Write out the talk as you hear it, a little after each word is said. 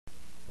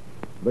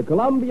the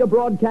Columbia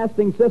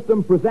Broadcasting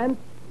System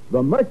presents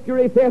the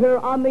Mercury Theatre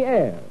on the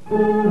Air.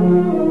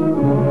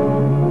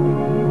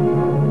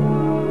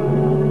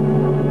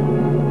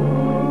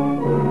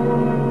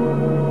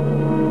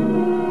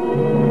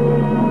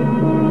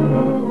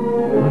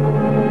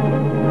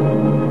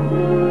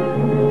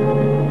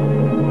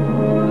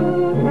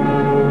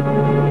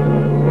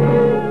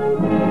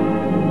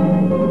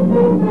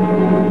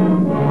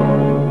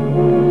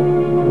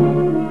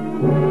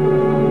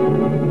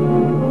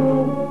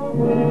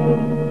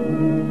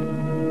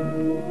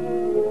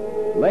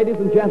 Ladies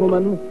and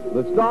gentlemen,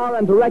 the star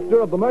and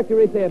director of the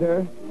Mercury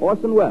Theatre,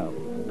 Orson Welles.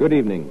 Good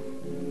evening.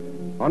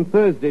 On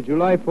Thursday,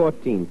 July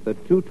 14th,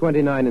 at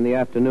 2:29 in the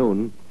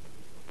afternoon,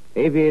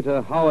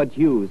 aviator Howard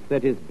Hughes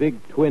set his big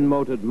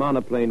twin-motored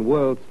monoplane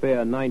World's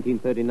Fair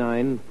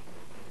 1939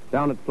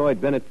 down at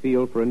Floyd Bennett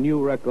Field for a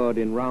new record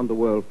in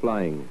round-the-world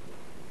flying.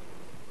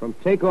 From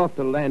takeoff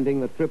to landing,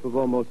 the trip of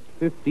almost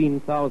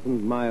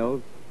 15,000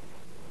 miles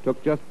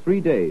took just 3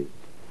 days,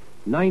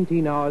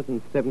 19 hours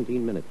and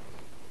 17 minutes.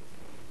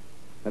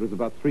 That was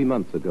about 3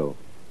 months ago.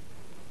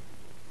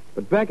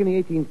 But back in the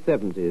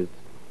 1870s,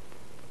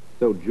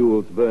 so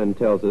Jules Verne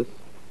tells us,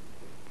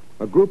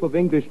 a group of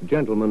English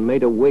gentlemen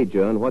made a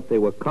wager on what they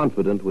were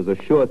confident was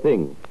a sure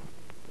thing.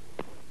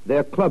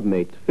 Their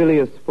clubmate,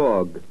 Phileas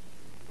Fogg,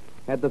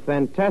 had the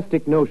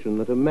fantastic notion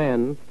that a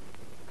man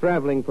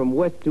traveling from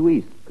west to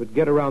east could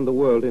get around the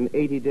world in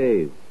 80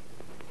 days.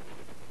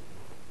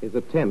 His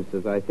attempts,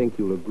 as I think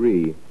you'll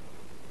agree,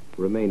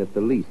 remain at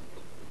the least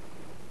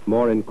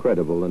more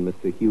incredible than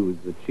Mr. Hughes'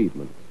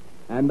 achievements.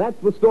 And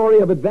that's the story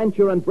of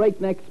adventure and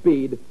breakneck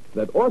speed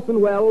that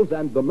Orson Welles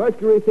and the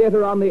Mercury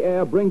Theatre on the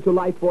Air bring to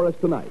life for us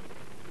tonight.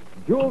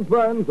 Jules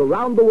Verne's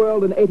Around the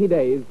World in 80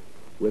 Days,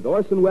 with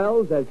Orson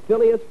Welles as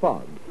Phileas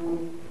Fogg.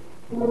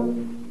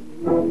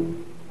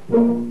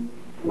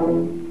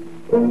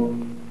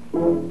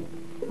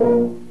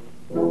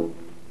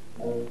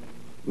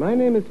 My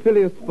name is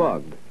Phileas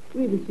Fogg.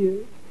 Oui,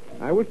 monsieur.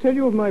 I will tell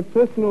you of my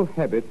personal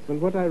habits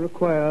and what I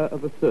require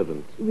of a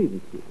servant. Oui,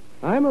 monsieur.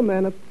 I am a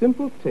man of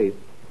simple taste,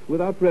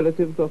 without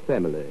relatives or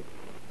family.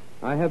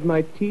 I have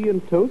my tea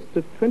and toast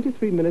at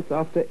 23 minutes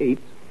after 8,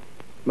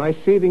 my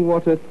shaving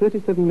water at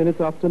 37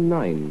 minutes after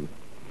 9.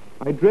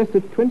 I dress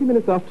at 20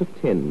 minutes after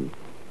 10.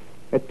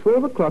 At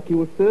 12 o'clock you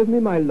will serve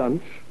me my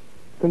lunch,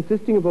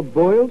 consisting of a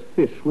boiled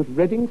fish with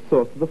Reading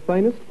sauce of the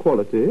finest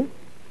quality,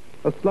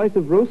 a slice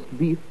of roast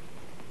beef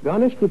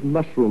garnished with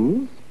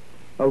mushrooms,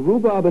 a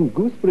rhubarb and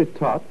gooseberry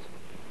tart,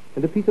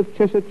 and a piece of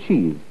Cheshire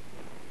cheese.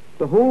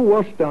 The whole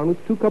washed down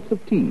with 2 cups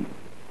of tea.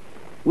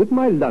 With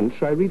my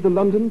lunch, I read the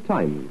London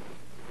Times.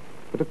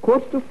 At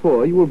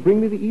 3:45, you will bring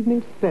me the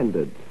Evening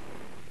Standard.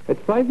 At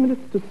 5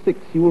 minutes to 6,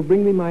 you will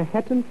bring me my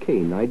hat and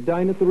cane. I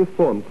dine at the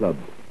Reform Club.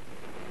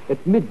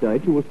 At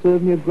midnight, you will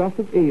serve me a glass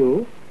of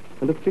ale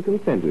and a chicken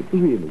sandwich.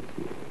 Really,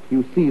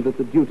 You see that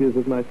the duties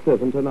of my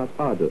servant are not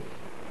arduous.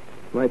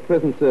 My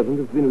present servant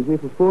has been with me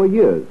for 4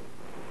 years.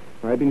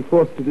 I have been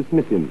forced to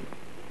dismiss him.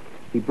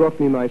 He brought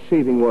me my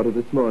shaving water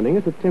this morning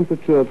at a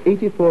temperature of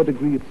 84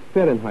 degrees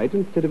Fahrenheit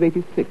instead of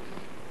 86.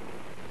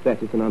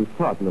 That is an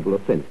unpardonable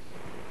offense.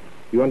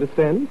 You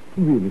understand?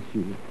 Oui,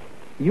 monsieur.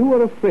 You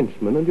are a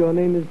Frenchman, and your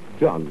name is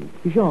John.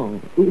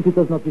 Jean, if it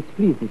does not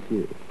displease,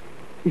 monsieur.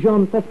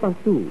 Jean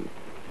Passepartout.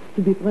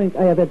 To be frank,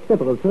 I have had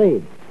several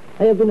trades.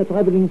 I have been a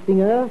traveling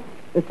singer,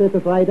 a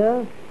circus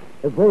rider,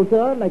 a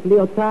vaulter like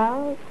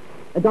Léotard,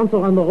 a dancer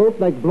on the rope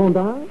like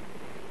Blondin.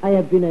 I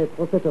have been a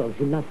professor of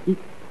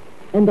gymnastics,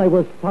 and I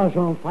was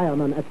sergeant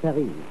fireman at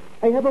Paris.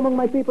 I have among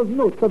my papers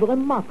notes of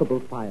remarkable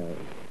fires.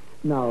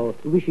 Now,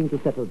 wishing to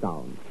settle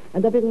down,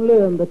 and having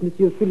learned that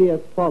Monsieur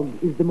Phileas Fogg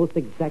is the most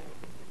exact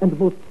and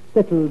most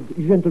settled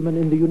gentleman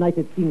in the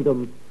United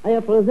Kingdom, I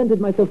have presented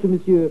myself to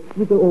Monsieur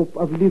with the hope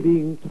of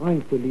living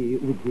tranquilly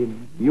with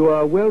him. You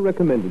are well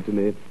recommended to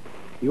me.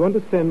 You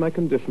understand my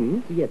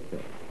conditions? Yes, sir.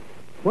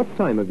 What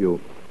time have you?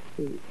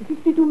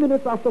 52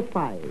 minutes after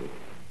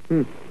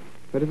 5.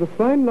 That is a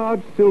fine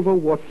large silver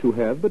watch you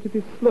have, but it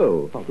is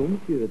slow. Pardon,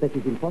 monsieur, that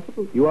is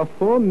impossible. You are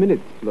 4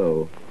 minutes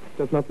slow.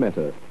 Does not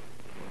matter.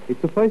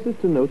 It suffices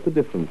to note the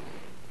difference.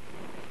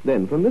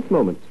 Then, from this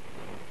moment,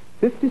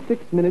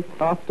 56 minutes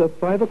after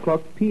 5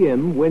 o'clock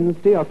p.m.,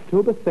 Wednesday,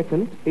 October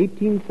 2nd,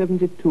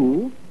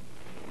 1872,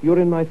 you're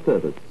in my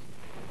service.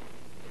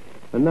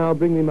 And now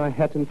bring me my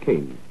hat and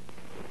cane.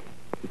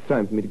 It's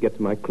time for me to get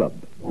to my club.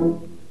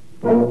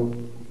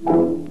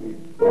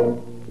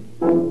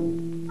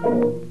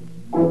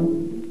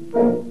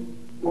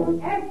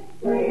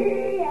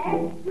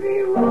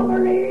 Extreme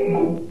robbery.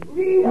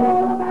 Read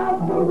all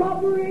about the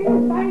robbery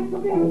of Bank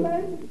of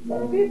England.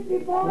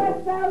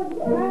 55,000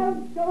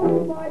 pounds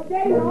stolen by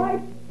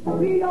daylight.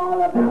 Read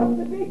all about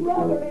the big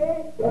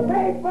robbery.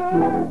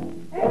 Paper.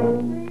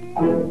 Extreme.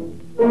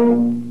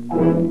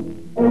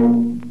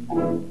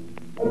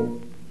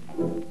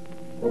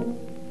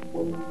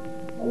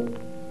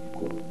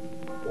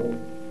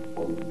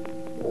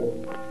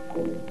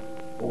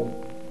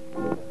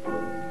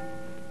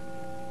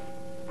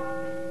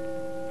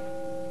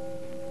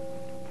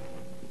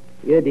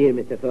 Your deal,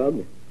 Mr.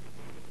 Fogg.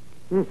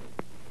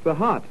 The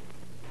heart.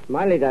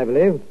 My lead, I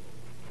believe.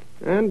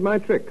 And my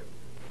trick.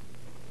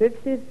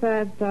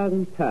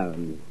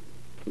 £55,000.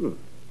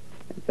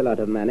 That's a lot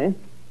of money.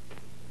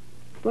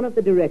 One of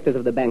the directors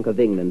of the Bank of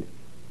England.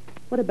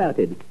 What about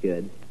it,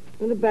 Steward?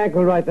 Well, the bank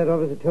will write that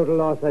off as a total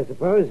loss, I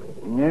suppose.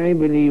 I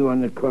believe,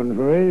 on the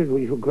contrary, that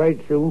we shall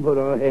quite soon put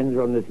our hands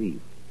on the thief.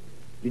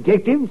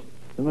 Detectives,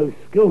 the most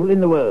skillful in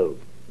the world,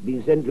 have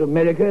been sent to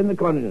America and the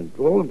continent,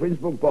 to all the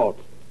principal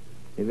ports.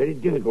 They're very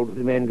difficult for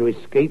the man to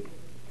escape.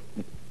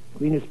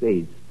 Queen of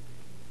Spades.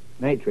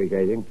 My trick,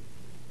 I think.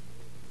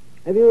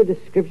 Have you a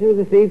description of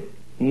the thief?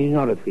 He's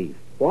not a thief.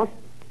 What?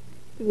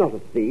 He's not a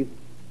thief.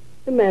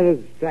 The man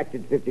who's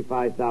extracted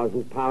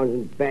 £55,000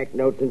 in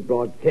banknotes in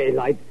broad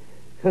daylight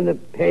from the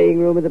paying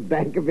room of the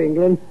Bank of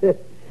England.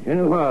 Ten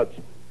of hearts.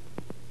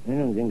 I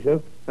don't think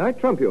so. I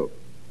trump you.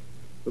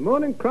 The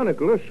Morning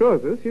Chronicle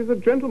assures us he's a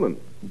gentleman.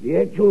 At the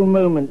actual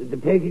moment that the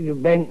package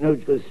of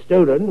banknotes was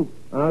stolen,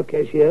 our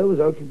cashier was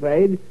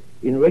occupied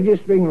in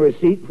registering a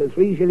receipt for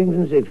 3 shillings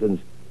and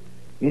sixpence.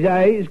 His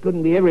eyes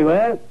couldn't be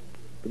everywhere,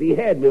 but he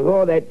had,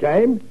 before that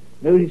time,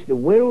 noticed a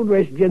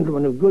well-dressed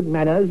gentleman of good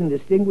manners and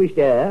distinguished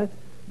air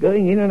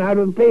going in and out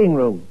of the paying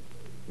room.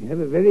 You have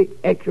a very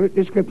accurate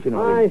description of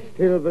him. I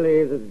still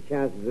believe that the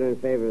chances are in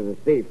favor of the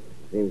thief.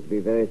 Seems to be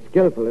a very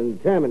skillful and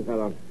determined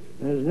fellow.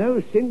 There's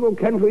no single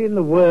country in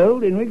the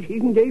world in which he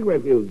can take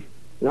refuge.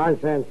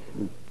 Nonsense.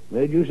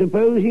 Where do you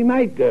suppose he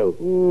might go? I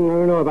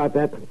don't know about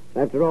that.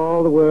 After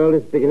all, the world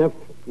is big enough.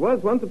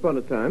 Was once upon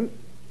a time.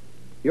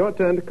 Your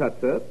turn to cut,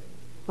 sir.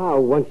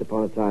 How once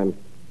upon a time?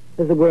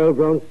 Has the world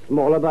grown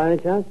smaller by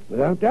any chance?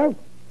 Without doubt.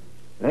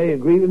 I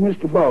agree with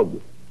Mr.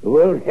 Fogg. The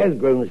world has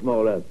grown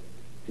smaller,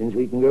 since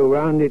we can go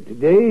round it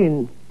today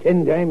in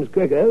 10 times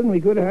quicker than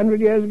we could 100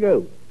 years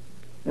ago.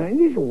 Now, in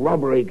this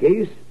robbery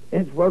case,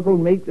 that's what will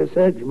make the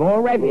search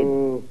more rapid.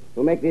 Will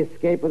make the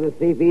escape of the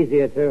thief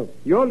easier, too.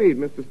 Your lead,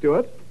 Mr.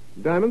 Stewart.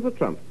 Diamonds are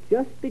trump.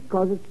 Just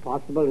because it's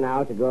possible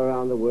now to go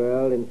around the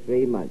world in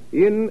 3 months.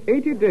 In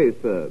 80 days,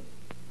 sir.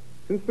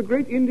 Since the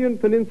great Indian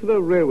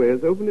Peninsula Railway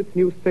has opened its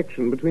new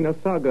section between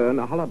Asagar and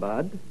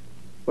Allahabad,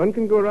 one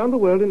can go around the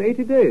world in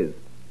 80 days.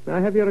 I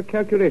have here a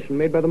calculation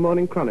made by the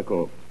Morning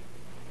Chronicle.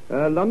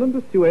 London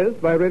to Suez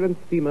by rail and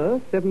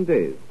steamer, 7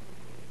 days.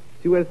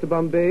 Suez to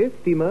Bombay,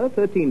 steamer,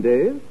 13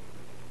 days.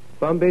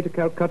 Bombay to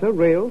Calcutta,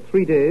 rail,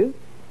 3 days.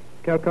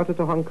 Calcutta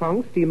to Hong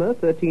Kong, steamer,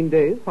 13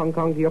 days. Hong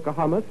Kong to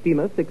Yokohama,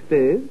 steamer, 6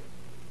 days.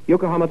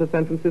 Yokohama to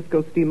San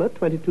Francisco, steamer,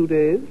 22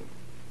 days.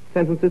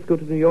 San Francisco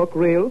to New York,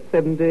 rail,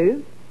 7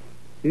 days.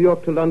 New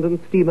York to London,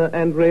 steamer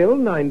and rail,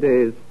 9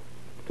 days.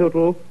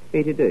 Total,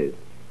 80 days.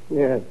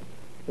 Yes,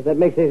 but that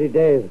makes 80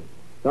 days.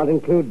 Not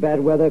include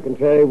bad weather,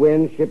 contrary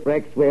winds,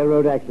 shipwrecks,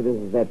 railroad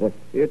accidents, etc.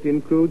 It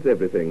includes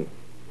everything.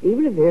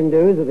 Even if the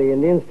Hindus or the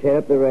Indians tear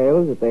up the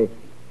rails, if they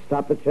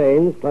stop the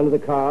trains, plunder the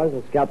cars,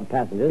 and scalp the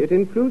passengers. It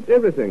includes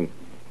everything.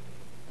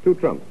 2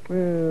 trumps.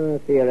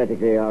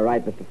 Theoretically, all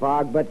right, Mr.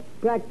 Fogg, but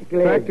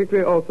practically...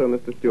 Practically also,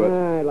 Mr. Stewart.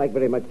 I'd like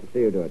very much to see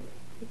you do it.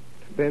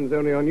 Depends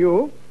only on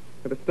you.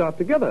 Have to start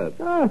together.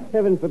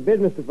 Heaven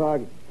forbid, Mr.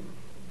 Fogg.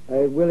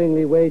 I'd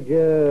willingly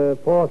wager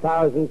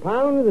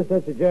 £4,000 that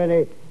such a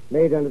journey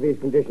made under these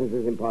conditions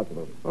is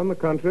impossible. On the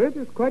contrary, it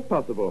is quite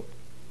possible.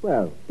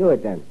 Well, do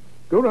it then.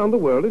 Go round the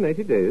world in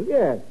 80 days?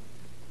 Yes.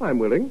 I'm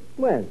willing.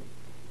 When?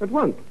 At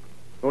once.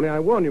 Only I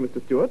warn you,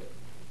 Mr. Stewart,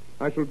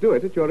 I shall do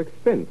it at your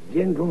expense.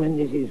 Gentlemen,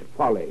 this is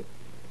folly.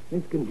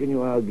 Let's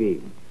continue our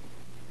game.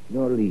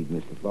 Your lead,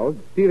 Mr. Fogg.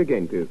 Deal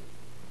again, please.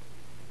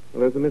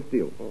 Well, there's a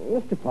misdeal.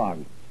 Mr.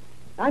 Fogg,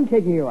 I'm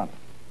taking you up.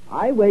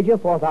 I wager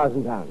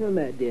 £4,000. Oh,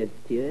 my dear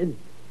Steward.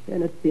 You're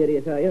not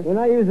serious, are you? When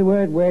I use the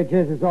word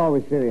wagers, it's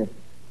always serious.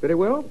 Very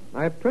well.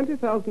 I have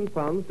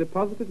 £20,000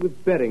 deposited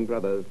with Baring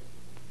Brothers.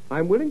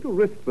 I'm willing to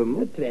risk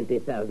them.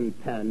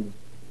 £20,000.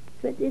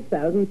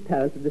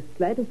 £20,000 of the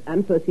slightest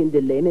unforeseen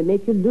delay may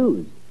make you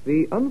lose.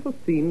 The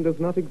unforeseen does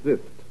not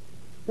exist.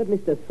 But,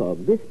 Mr.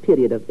 Fogg, this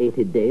period of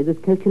 80 days is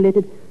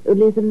calculated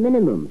only as a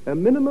minimum. A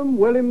minimum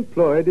well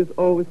employed is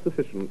always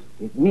sufficient.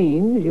 It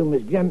means you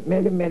must jump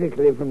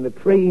mathematically from the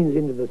trains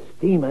into the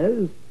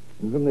steamers,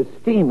 and from the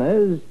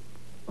steamers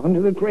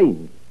onto the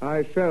trains.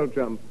 I shall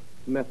jump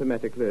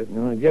mathematically.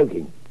 No, I'm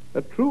joking.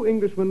 A true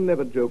Englishman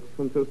never jokes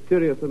when so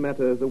serious a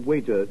matter as a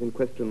wager is in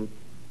question.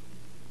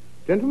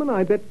 Gentlemen,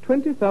 I bet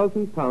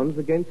 £20,000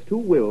 against who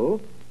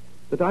will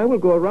that I will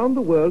go around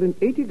the world in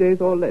 80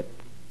 days or less.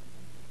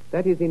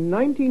 That is in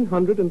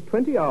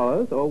 1,920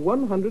 hours or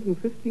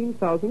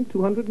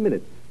 115,200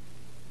 minutes.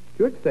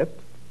 Do you accept?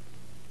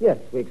 Yes,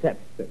 we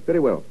accept. Very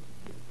well.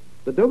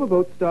 The Dover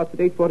boat starts at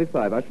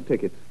 8:45. I shall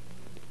take it.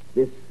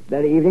 This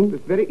very evening?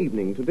 This very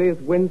evening. Today is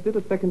Wednesday,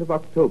 the 2nd of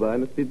October. I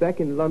must be back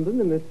in London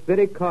in this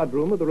very card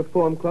room of the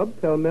Reform Club,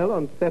 Pall Mall,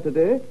 on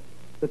Saturday,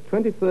 the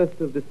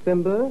 21st of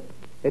December,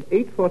 at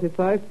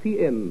 8:45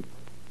 p.m.,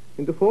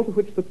 in default of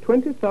which the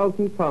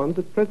 £20,000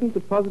 at present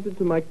deposited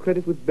to my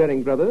credit with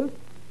Baring Brothers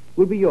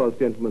will be yours,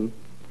 gentlemen,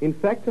 in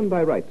fact and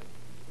by right.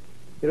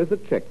 Here is a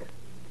check.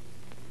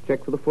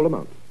 Check for the full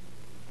amount.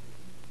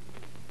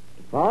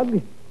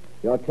 Fogg,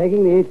 you're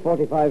taking the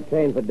 8:45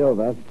 train for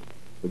Dover.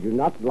 Would you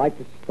not like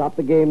to stop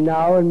the game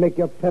now and make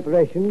your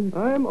preparations?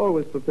 I am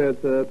always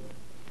prepared, sir.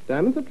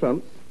 Diamonds or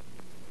trumps?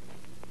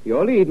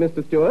 Your lead,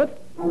 Mr. Stewart.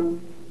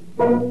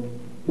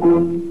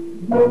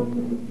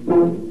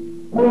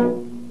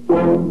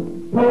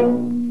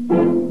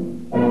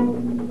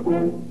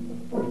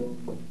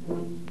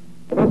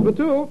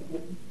 Passepartout.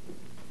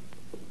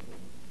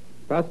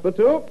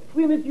 Passepartout.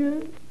 Oui,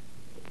 monsieur.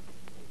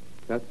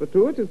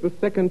 Passepartout, it is the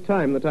second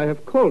time that I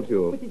have called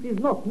you. But it is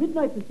not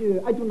midnight,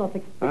 monsieur. I do not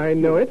expect... I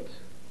know it,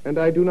 and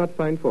I do not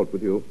find fault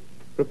with you.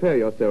 Prepare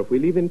yourself. We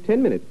leave in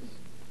 10 minutes.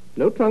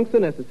 No trunks are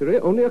necessary,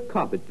 only a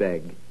carpet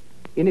bag.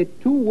 In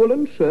it 2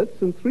 woolen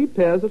shirts and 3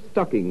 pairs of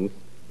stockings.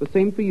 The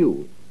same for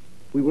you.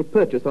 We will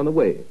purchase on the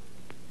way.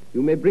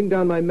 You may bring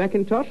down my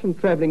mackintosh and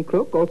traveling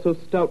cloak, also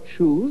stout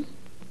shoes,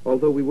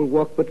 although we will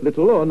walk but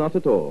little or not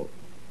at all.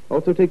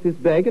 Also take this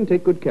bag and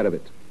take good care of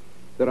it.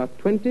 There are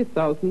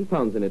 20,000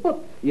 pounds in it. But...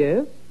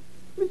 Yes?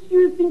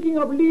 Monsieur is thinking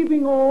of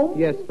leaving home?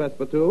 Yes,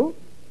 Passepartout.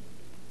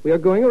 We are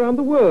going around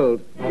the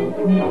world.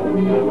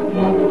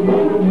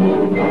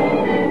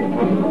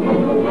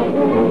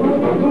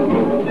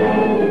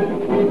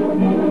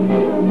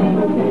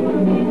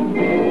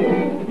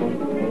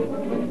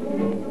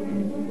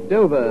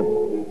 Dover.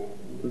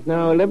 It's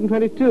now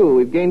 11:22.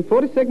 We've gained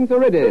 40 seconds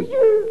already.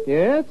 Monsieur!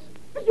 Yes?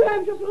 Monsieur, I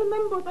have just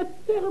remembered a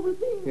terrible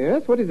thing.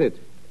 Yes, what is it?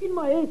 In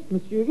my haste,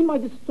 monsieur, in my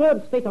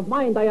disturbed state of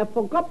mind, I have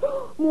forgot...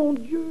 Mon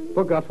Dieu!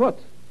 Forgot what?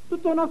 To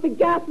turn off the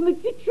gas in the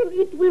kitchen.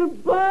 It will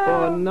For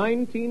burn.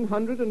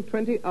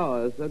 1,920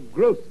 hours, a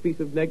gross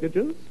piece of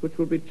negligence which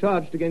will be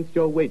charged against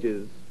your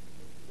wages.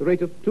 The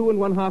rate of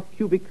 2½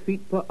 cubic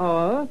feet per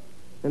hour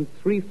and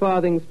 3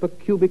 farthings per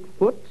cubic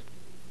foot.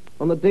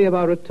 On the day of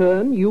our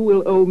return, you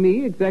will owe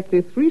me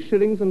exactly 3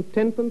 shillings and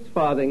 10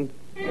 farthing.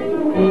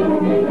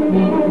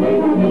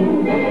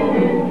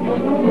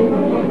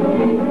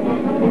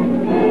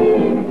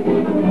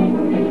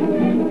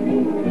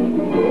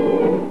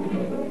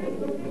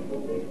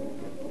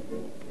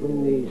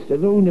 In the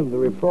saloon of the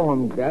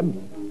Reform Club,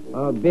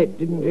 our bet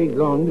didn't take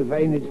long to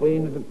find its way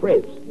into the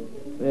press.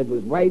 It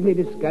was widely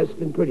discussed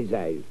and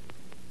criticized.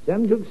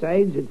 Some took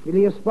sides with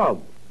Phileas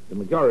Fogg. The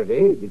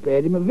majority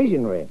declared him a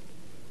visionary.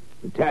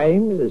 The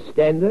Times, the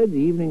Standard, the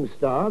Evening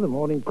Star, the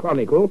Morning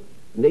Chronicle,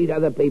 and 8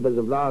 other papers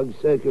of large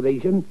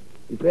circulation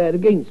declared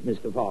against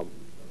Mr. Fogg.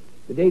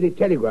 The Daily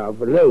Telegraph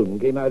alone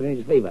came out in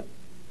his favor.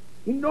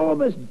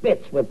 Enormous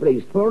bets were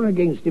placed for and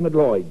against him at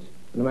Lloyd's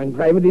and among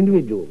private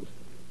individuals.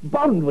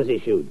 Bond was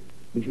issued,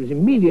 which was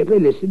immediately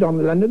listed on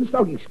the London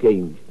Stock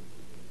Exchange.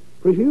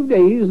 For a few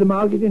days, the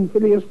market in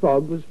Phileas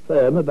Fogg was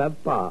firm above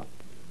par.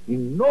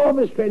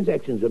 Enormous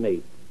transactions were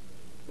made.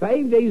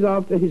 5 days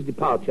after his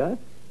departure,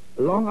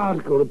 a long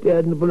article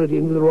appeared in the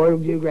bulletin of the Royal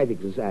Geographic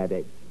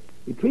Society.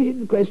 It treated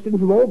the question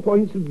from all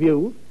points of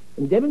view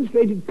and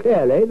demonstrated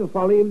clearly the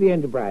folly of the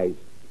enterprise.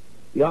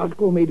 The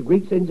article made a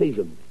great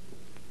sensation.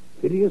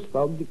 Phileas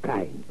Fogg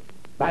declined.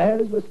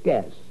 Buyers were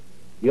scarce.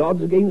 The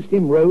odds against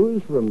him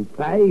rose from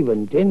 5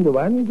 and 10 to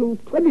 1 to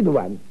 20 to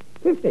 1,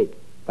 50,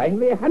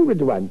 finally 100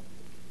 to 1.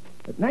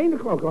 At 9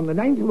 o'clock on the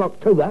 9th of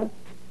October,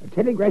 a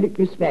telegraphic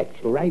dispatch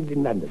arrived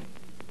in London.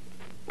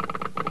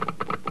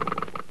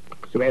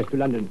 Suez to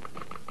London.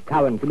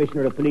 Cowan,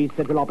 Commissioner of Police,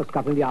 Central Office,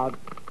 Scotland Yard.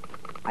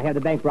 I have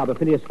the bank robber,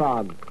 Phileas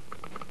Fogg.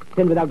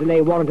 Send without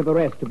delay warrant of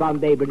arrest to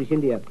Bombay, British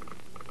India.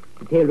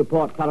 Detailed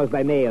report follows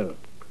by mail.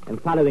 And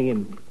following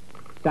him.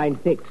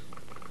 Signed Fix,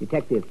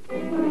 Detective.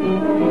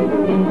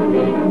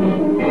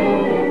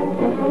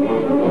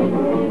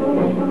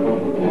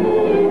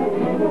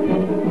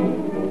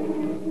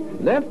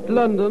 Left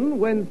London,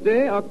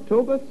 Wednesday,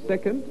 October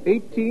 2nd,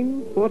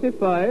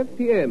 18:45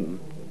 p.m.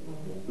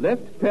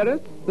 Left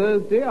Paris,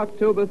 Thursday,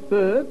 October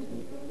 3rd,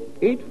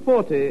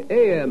 8:40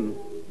 a.m.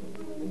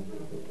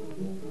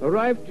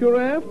 Arrived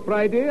Turin,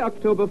 Friday,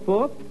 October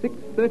 4th,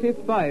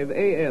 6:35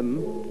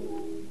 a.m.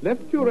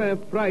 Left Turin,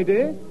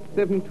 Friday,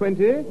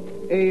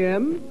 7:20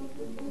 a.m.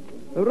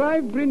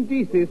 Arrived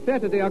Brindisi,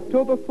 Saturday,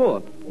 October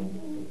 4th,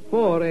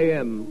 4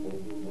 a.m.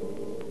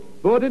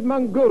 Boarded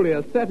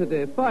Mongolia,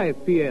 Saturday,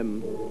 5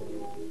 p.m.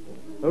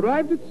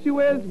 Arrived at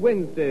Suez,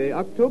 Wednesday,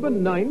 October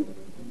 9th,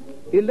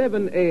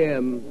 11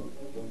 a.m.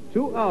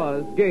 2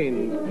 hours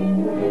gained.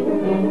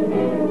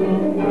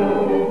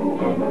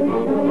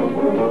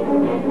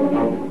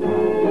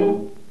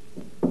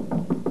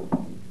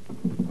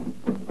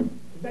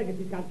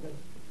 Majesty's Counsel.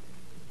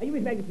 Are you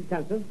His Majesty's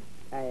Counsel?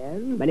 I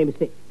am. My name is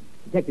Fix,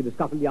 Detective of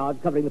Scotland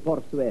Yard, covering the port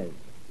of Suez.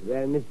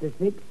 Well, Mr.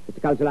 Fix?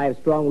 Mr. Counsel, I have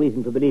strong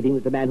reason for believing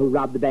that the man who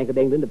robbed the Bank of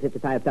England of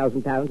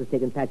 £55,000 has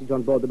taken passage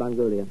on board the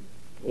Mongolia.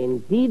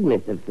 Indeed,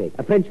 Mr. Fix.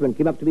 A Frenchman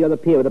came up to me on the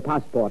pier with a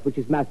passport, which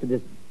his master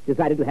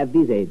decided to have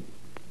visaed.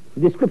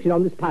 The description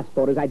on this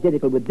passport is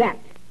identical with that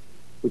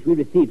which we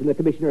received from the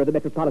Commissioner of the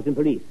Metropolitan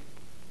Police.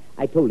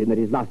 I told him that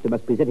his master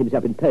must present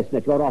himself in person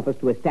at your office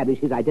to establish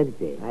his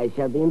identity. I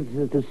shall be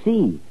interested to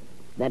see.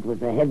 That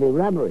was a heavy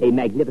robbery. A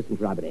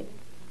magnificent robbery.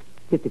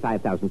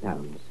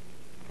 £55,000.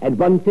 And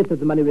 1/5 of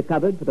the money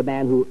recovered for the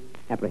man who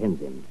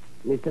apprehends him.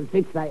 Mr.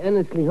 Fix, I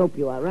earnestly hope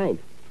you are right.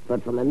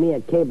 But from a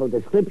mere cable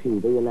description,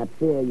 do you not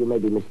fear you may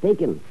be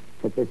mistaken?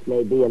 that this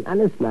may be an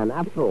honest man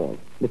after all.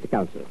 Mr.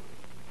 Counsel,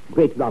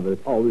 great robbers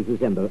always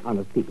resemble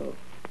honest people.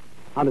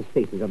 Honest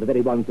faces are the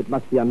very ones that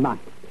must be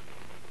unmasked.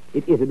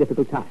 It is a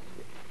difficult task.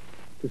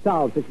 To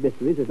solve such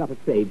mysteries is not a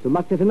trade so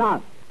much as an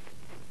art.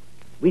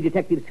 We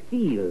detectives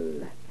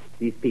feel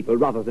these people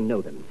rather than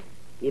know them.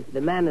 If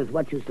the man is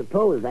what you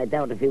suppose, I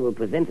doubt if he will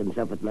present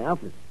himself at my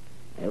office.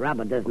 A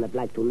robber does not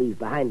like to leave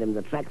behind him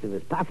the tracks of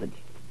his passage.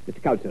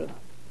 Mr. Counsel,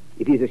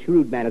 if he is a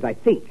shrewd man as I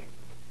think,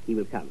 he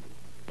will come.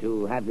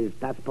 To have his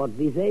passport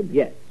visaed?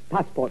 Yes.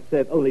 Passports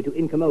serve only to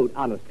incommode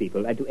honest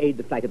people and to aid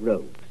the flight of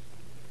rogues.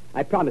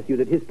 I promise you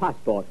that his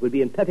passport will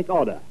be in perfect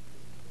order.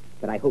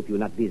 But I hope you will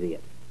not visa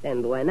it.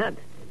 And why not?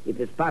 If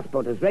his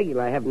passport is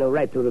regular, I have no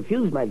right to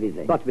refuse my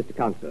visa. But, Mr.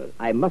 Counsel,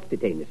 I must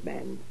detain this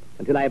man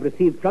until I have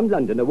received from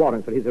London a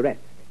warrant for his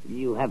arrest.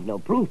 You have no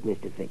proof,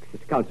 Mr. Fix.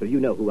 Mr. Counsel, you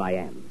know who I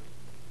am.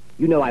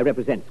 You know I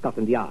represent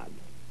Scotland Yard.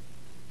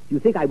 Do you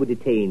think I would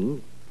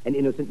detain an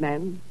innocent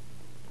man?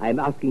 I am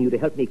asking you to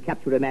help me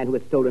capture a man who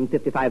has stolen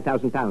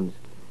 £55,000.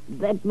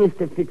 That,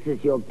 Mr. Fix,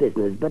 is your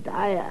business, but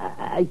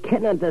I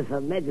cannot, as Her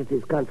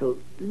Majesty's counsel,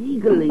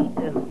 legally...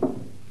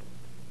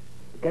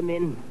 Come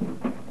in.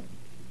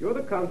 You're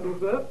the consul,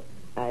 sir.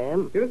 I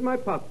am. Here's my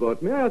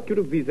passport. May I ask you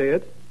to visa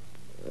it?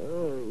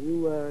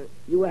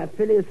 You are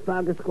Phileas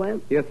Fogg, Esquire?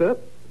 Yes, sir.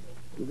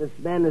 This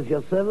man is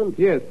your servant?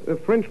 Yes, a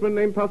Frenchman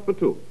named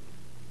Passepartout.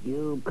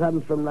 You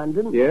come from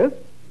London? Yes?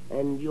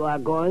 And you are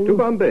going? To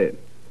Bombay.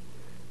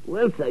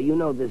 Well, sir, you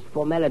know this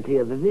formality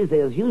of a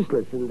visa is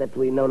useless and that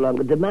we no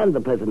longer demand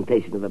the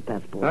presentation of a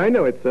passport. I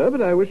know it, sir,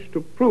 but I wish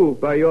to prove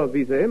by your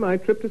visa my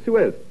trip to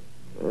Suez.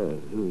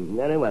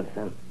 Very well,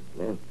 sir.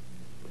 Yeah.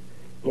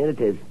 Here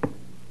it is.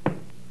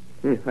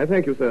 I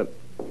thank you, sir.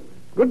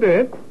 Good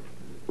day.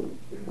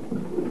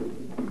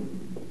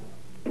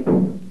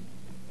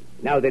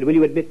 Now then, will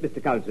you admit,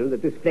 Mr. Counsel,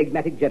 that this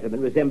phlegmatic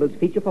gentleman resembles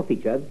feature for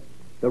feature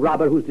the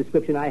robber whose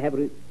description I have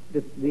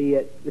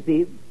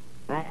received?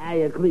 I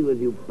agree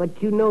with you,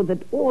 but you know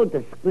that all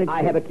description...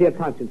 I have a clear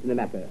conscience in the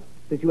matter.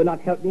 Since you will not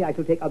help me, I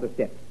shall take other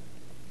steps.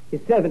 His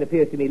servant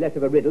appears to me less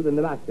of a riddle than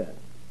the master.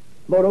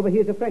 Moreover, he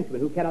is a Frenchman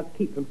who cannot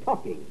keep from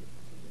talking.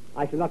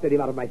 I shall not let him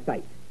out of my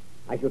sight.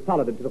 I shall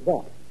follow them to the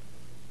wharf.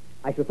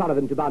 I shall follow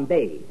them to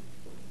Bombay.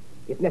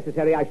 If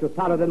necessary, I shall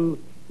follow them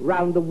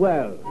round the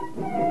world.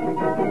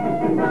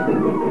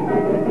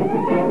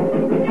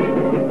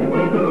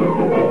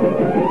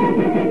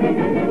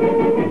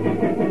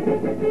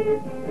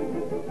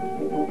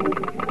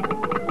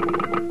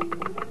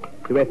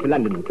 Arrest to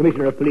London,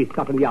 Commissioner of Police,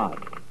 Scotland Yard.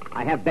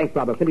 I have bank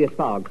robber Phileas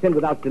Fogg. Send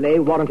without delay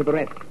warrant of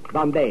arrest.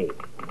 Bombay.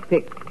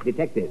 Fix.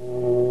 Detective.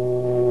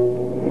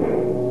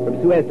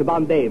 From Suez to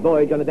Bombay,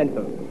 voyage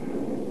uneventful.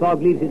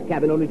 Fogg leaves his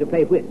cabin only to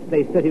play whist,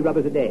 plays 30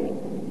 rubbers a day.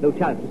 No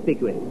chance to speak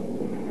to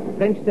him.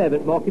 French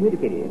servant, more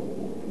communicative.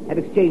 Have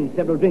exchanged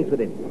several drinks with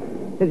him.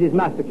 Says his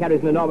master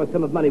carries an enormous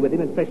sum of money with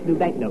him and fresh new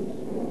banknotes.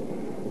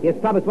 He has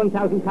promised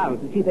 £1,000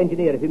 to chief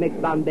engineer if he makes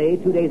Bombay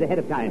 2 days ahead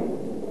of time.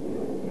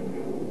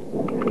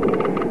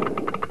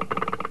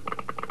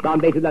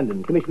 Bombay to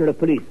London, Commissioner of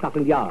Police,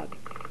 Scotland Yard.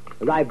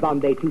 Arrive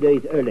Bombay 2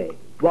 days early.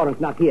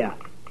 Warrant not here.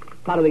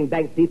 Following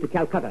bank thief to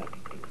Calcutta.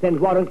 Send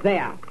warrant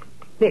there.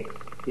 6.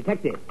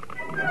 Detective.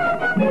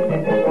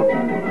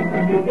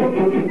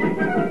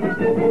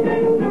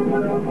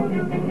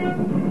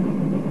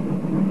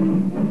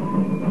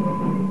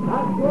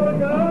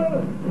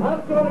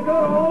 That's gonna go.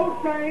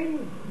 All trains,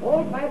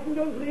 all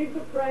passengers leave the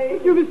train.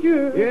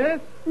 Monsieur.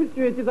 Yes?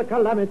 Monsieur, it is a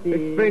calamity.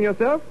 Explain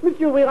yourself.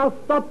 Monsieur, we are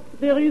stopped.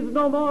 There is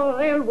no more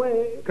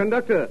railway.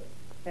 Conductor.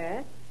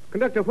 Sir?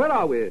 Conductor, where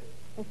are we?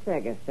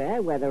 Asparagus,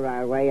 sir. Where the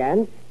railway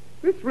ends?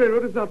 This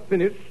railroad is not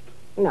finished.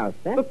 No,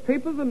 sir. The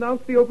papers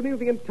announced the opening of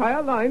the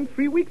entire line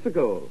 3 weeks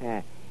ago.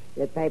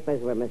 The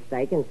papers were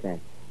mistaken, sir.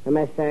 From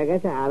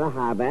Asparagus to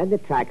Allahabad, the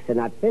tracks are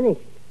not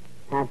finished.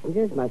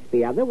 Passengers must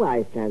be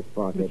otherwise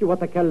transported. Monsieur,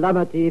 what a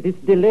calamity. This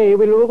delay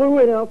will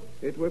ruin us.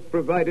 It was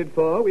provided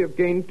for. We have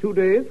gained 2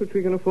 days, which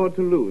we can afford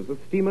to lose. The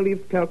steamer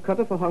leaves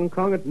Calcutta for Hong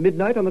Kong at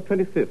midnight on the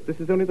 25th. This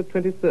is only the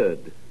 23rd.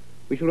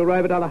 We shall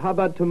arrive at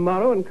Allahabad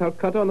tomorrow and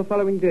Calcutta on the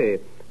following day.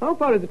 How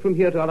far is it from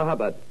here to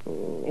Allahabad?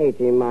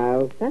 80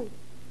 miles, sir.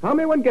 How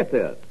may one get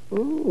there?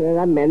 There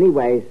are many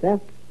ways, sir.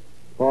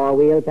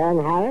 4-wheel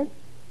Harris,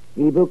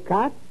 e-book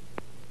cart,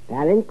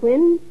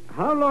 palanquin.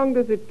 How long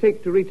does it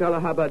take to reach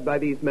Allahabad by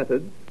these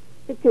methods?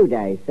 2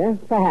 days, sir.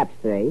 Perhaps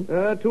 3.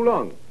 Too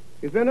long.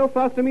 Is there no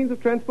faster means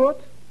of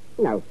transport?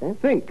 No, sir.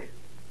 Think.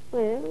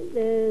 Well,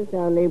 there's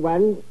only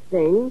one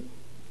thing.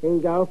 Can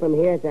go from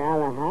here to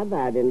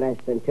Allahabad in less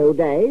than 2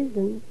 days,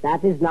 and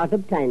that is not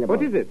obtainable.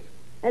 What is it?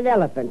 An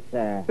elephant,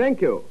 sir.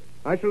 Thank you.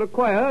 I shall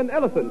acquire an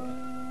elephant.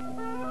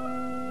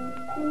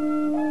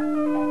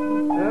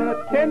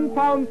 10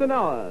 pounds an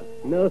hour.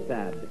 No,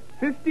 sir.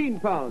 15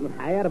 pounds.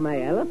 Hire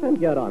my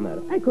elephant, Your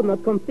Honor. I could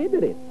not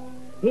consider it.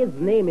 His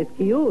name is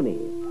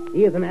Kiuni.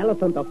 He is an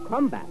elephant of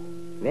combat.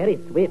 Very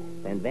swift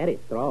and very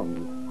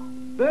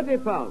strong. 30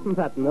 pounds.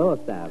 But no,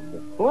 sir.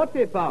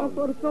 40 pounds.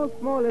 For so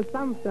small a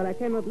sum, sir, I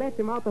cannot let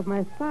him out of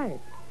my sight.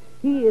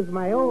 He is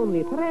my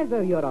only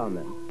treasure, Your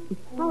Honor.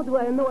 How do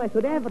I know I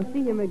should ever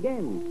see him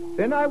again?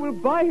 Then I will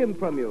buy him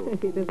from you.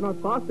 It is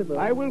not possible.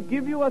 I will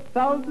give you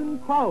 1,000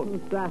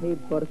 pounds. Sahib,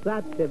 for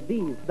such a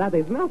beast, that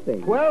is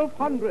nothing.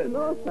 1,200.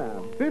 No, sir.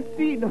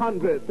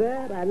 1,500.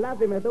 Sir, I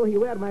love him as though he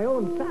were my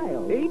own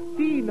child.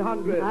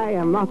 1,800. I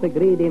am not a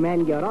greedy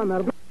man, Your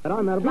Honor. Your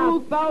Honor,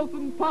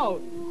 2,000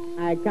 pounds.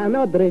 I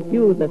cannot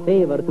refuse a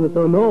favor to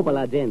so noble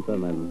a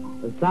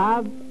gentleman.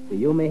 Sahib,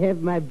 you may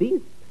have my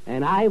beast,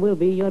 and I will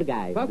be your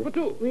guide.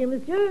 Passepartout. Oui,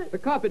 monsieur. The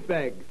carpet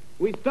bag.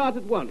 We start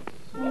at once.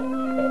 Mr.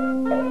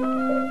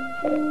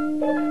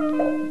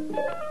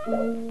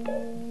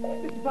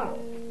 Fogg.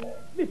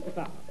 Mr.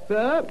 Fogg.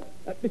 Sir?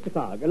 Mr.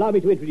 Fogg, allow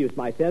me to introduce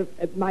myself.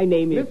 My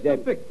name is...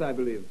 Mr. Fix, I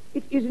believe.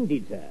 It is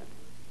indeed, sir.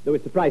 Though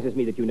it surprises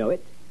me that you know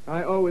it.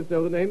 I always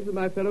know the names of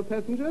my fellow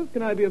passengers.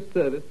 Can I be of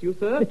service to you,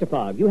 sir? Mr.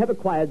 Fogg, you have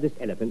acquired this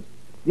elephant,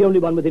 the only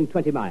one within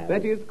 20 miles.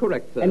 That is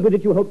correct, sir. And with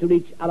it you hope to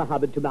reach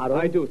Allahabad tomorrow?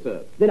 I do,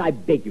 sir. Then I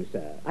beg you,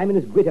 sir. I'm in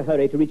as great a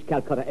hurry to reach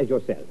Calcutta as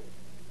yourself.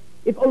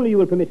 If only you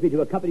will permit me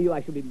to accompany you,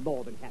 I shall be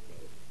more than happy.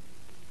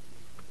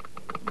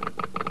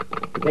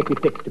 Detective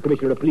Fix to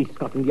Commissioner of Police,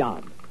 Scotland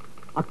Yard.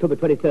 October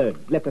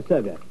 23rd, left a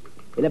Surga.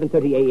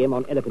 11:30 a.m.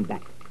 on elephant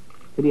back.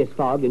 Phileas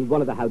Fogg in one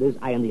of the howdahs,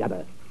 I in the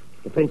other.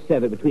 The French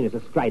servant between us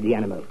astride the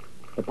animal.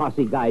 The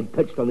Parsi guide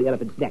perched on the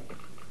elephant's neck.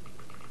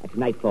 At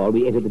nightfall,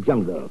 we entered the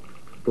jungle,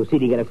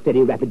 proceeding at a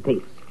steady, rapid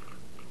pace.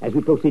 As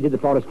we proceeded, the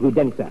forest grew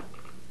denser.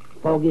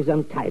 Fogg is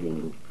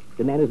untiring.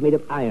 The man is made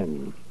of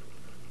iron.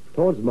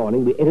 Towards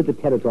morning, we entered the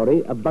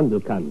territory of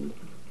Bundelkund.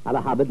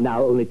 Allahabad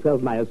now only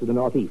 12 miles to the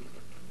northeast.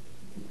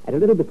 At a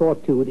little before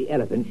 2, the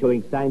elephant,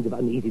 showing signs of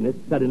uneasiness,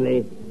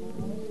 suddenly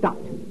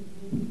stopped.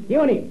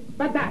 Yoni,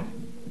 but that!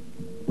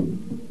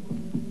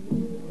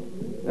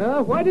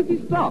 Why does he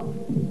stop?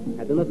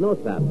 I do not know,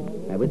 sir.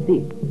 I will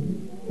see.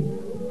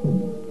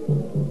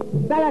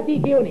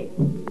 Salati Yoni.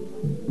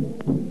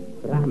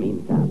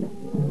 Ramin, sir.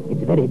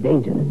 It's very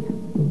dangerous.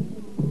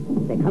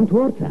 They come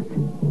towards us.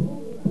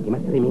 He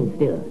must remain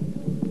still.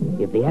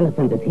 If the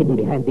elephant is hidden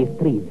behind these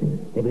trees,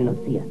 they will not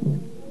see us.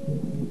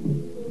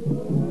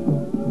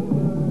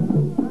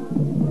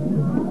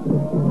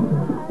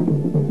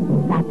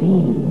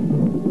 Sati!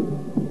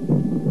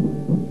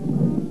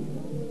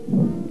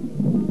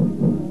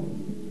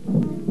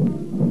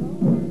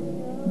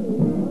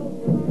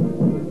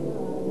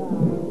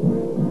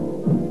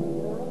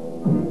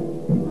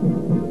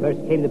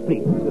 First came the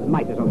priests with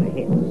mitres on their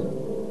heads.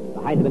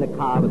 Behind them in a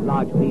car with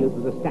large wheels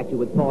was a statue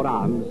with 4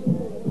 arms.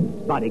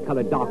 Its body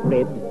colored dark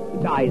red,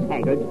 its eyes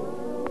haggard,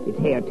 its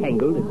hair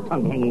tangled, its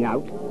tongue hanging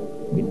out,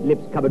 its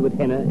lips covered with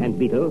henna and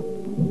beetle.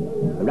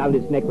 Around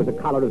its neck was a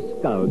collar of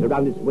skulls,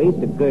 around its waist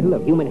a girdle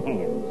of human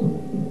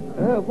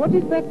hands. What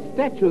is that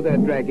statue they're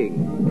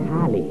dragging?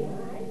 Kali,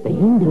 the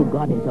Hindu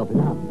goddess of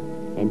love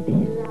and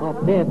death.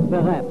 Of death,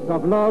 perhaps.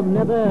 Of love,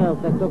 never.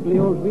 That ugly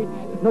old witch.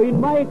 No, in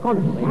my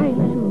country.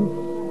 Silence!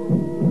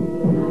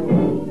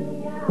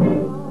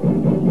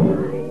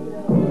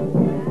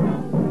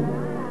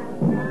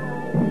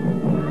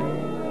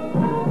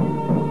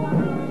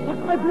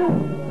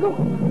 Look!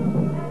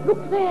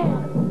 Look there!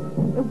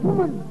 A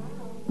woman!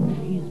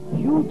 She's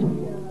beautiful.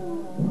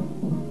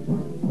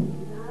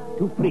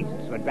 2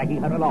 priests were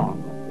dragging her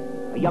along.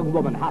 A young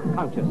woman, half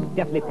conscious,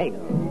 deathly pale.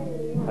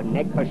 Her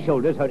neck, her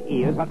shoulders, her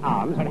ears, her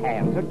arms, her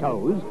hands, her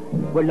toes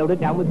were loaded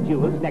down with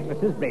jewels,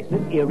 necklaces,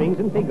 bracelets, earrings,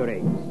 and finger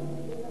rings.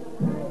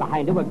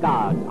 Behind her were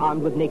guards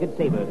armed with naked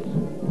sabers,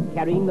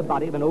 carrying the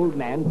body of an old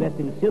man dressed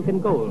in silk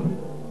and gold.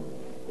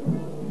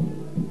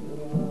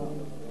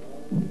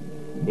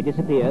 They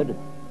disappeared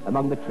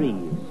among the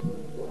trees.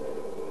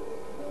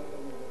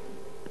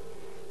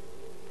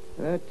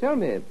 Tell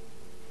me,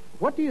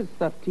 what is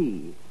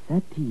sati?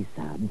 Sati,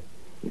 Sab,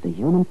 is a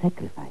human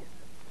sacrifice.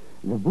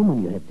 The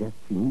woman you have just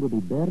seen will be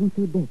burned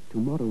to death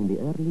tomorrow in the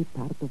early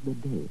part of the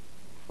day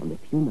on the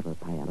funeral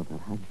pyre of her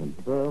husband.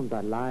 Burned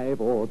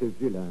alive, or the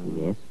villain.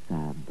 Yes,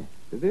 Sab.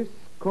 This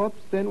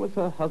corpse, then, was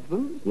her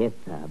husband? Yes,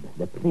 Sab.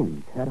 The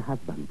prince, her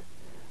husband,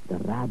 the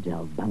Raja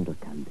of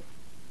Bundelkund.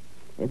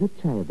 As a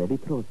child, they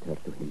betrothed her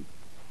to him.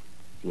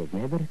 She has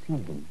never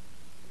seen him.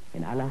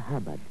 In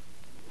Allahabad,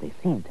 they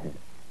seized her.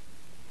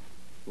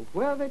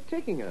 Where are they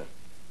taking her?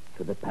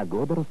 To the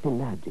pagoda of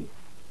Pillaji,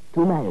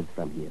 2 miles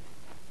from here.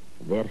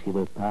 There she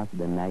will pass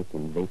the night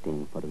in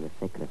waiting for the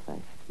sacrifice.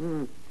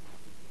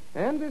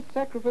 And this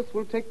sacrifice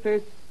will take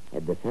place...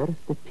 At the first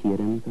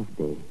appearance of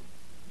day.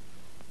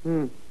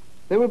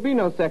 There will be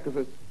no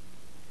sacrifice.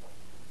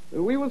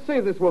 We will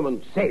save this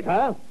woman. Save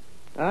her?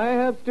 I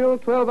have still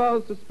 12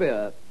 hours to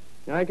spare.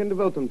 I can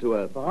devote them to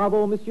her.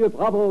 Bravo, monsieur,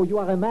 bravo. You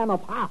are a man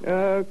of heart.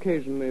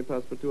 Occasionally,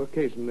 Passepartout,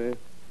 occasionally.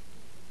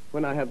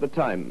 When I have the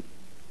time.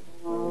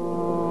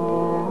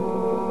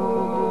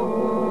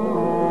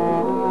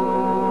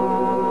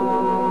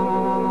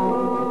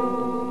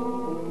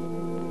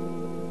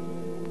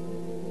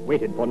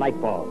 Waited for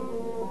nightfall.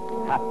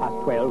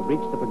 12:30,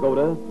 reached the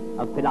pagoda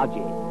of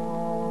Pillaji.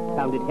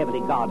 Found it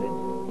heavily guarded.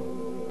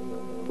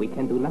 We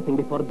can do nothing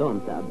before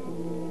dawn, Sab.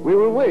 We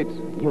will wait.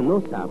 You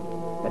know, Sab,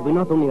 that we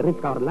not only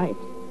risk our lives,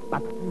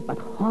 but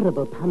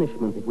horrible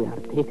punishment if we are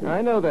taken.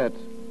 I know that.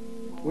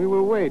 We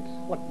will wait.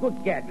 What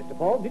good gad, Mr.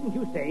 Fogg? Didn't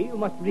you say you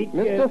must reach...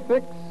 Mr.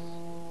 Fix,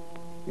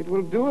 it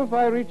will do if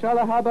I reach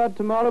Allahabad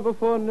tomorrow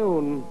before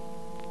noon.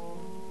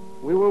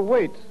 We will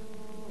wait.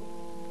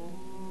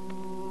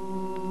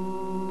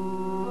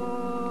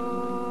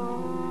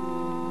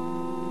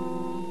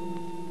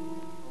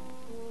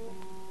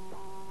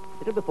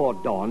 Little before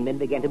dawn, men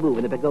began to move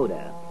in the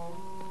pagoda.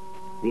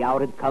 The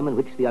hour had come in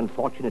which the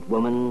unfortunate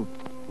woman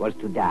was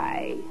to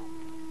die.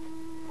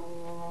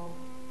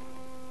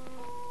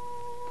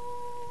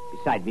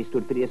 Beside me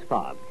stood Phileas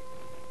Fogg.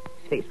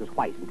 His face was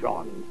white and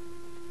drawn.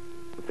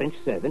 The French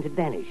servant had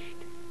vanished.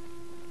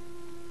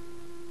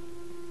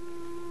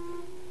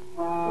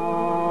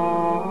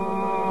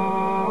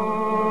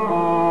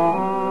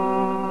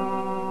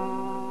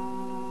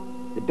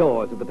 The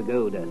doors of the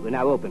pagoda were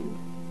now opened.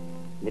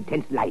 An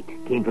intense light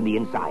came from the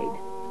inside.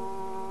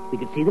 We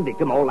could see the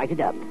victim all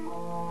lighted up,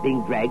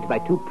 being dragged by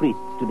two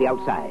priests to the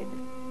outside.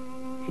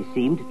 She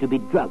seemed to be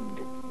drugged.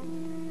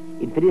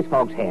 In Phileas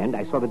Fogg's hand,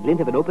 I saw the glint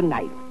of an open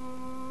knife.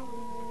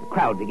 The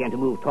crowd began to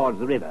move towards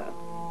the river.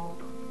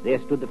 There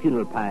stood the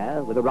funeral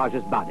pyre with the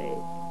Rajah's body.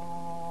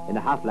 In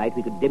the half-light,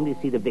 we could dimly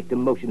see the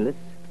victim motionless,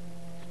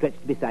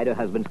 stretched beside her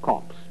husband's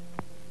corpse.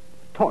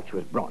 A torch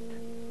was brought.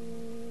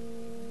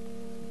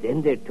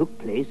 Then there took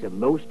place a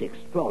most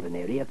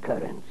extraordinary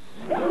occurrence.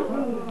 The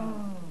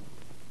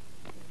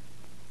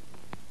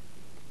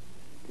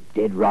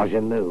dead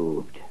Rajah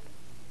moved.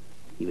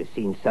 He was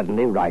seen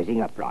suddenly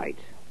rising upright,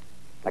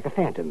 like a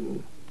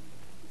phantom,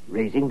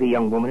 raising the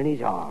young woman in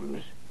his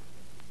arms.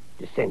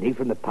 Descending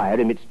from the pyre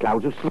amidst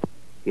clouds of smoke,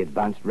 he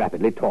advanced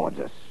rapidly towards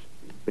us,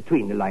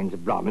 between the lines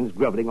of Brahmins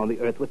groveling on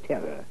the earth with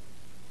terror.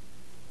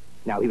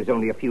 Now he was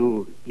only a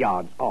few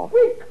yards off.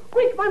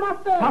 Quick, my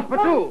master!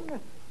 Passepartout!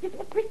 Yes,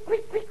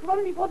 quick,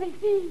 run before they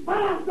see.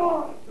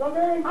 Master!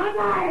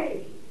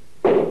 Aye!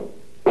 A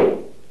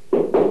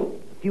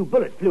few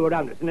bullets flew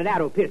around us, and an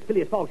arrow pierced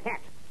Phileas Fogg's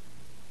hat.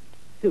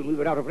 Soon we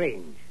were out of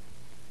range.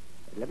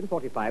 At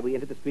 11:45, we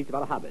entered the streets of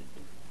Allahabad.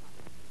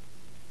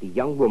 The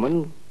young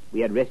woman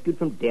we had rescued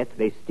from death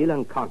lay still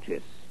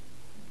unconscious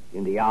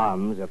in the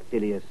arms of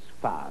Phileas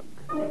Fogg.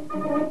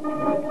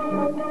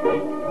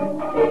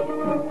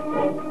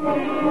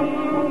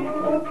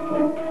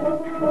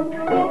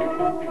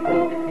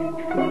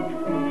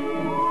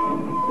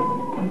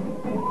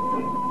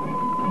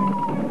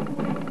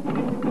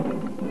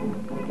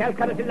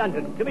 Calcutta to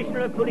London,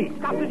 Commissioner of Police,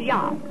 Scotland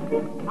Yard,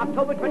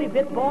 October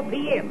 25th, 4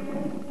 p.m.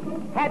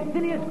 Had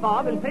Phileas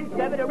Fogg and French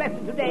servant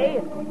arrested today,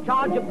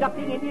 charge of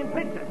abducting Indian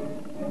princess.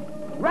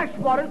 Rush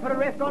warrant for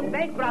arrest on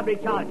bank robbery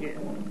charges.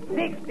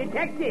 6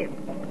 detectives.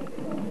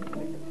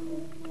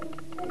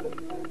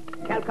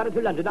 Calcutta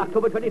to London,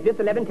 October 25th,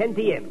 11:10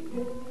 p.m.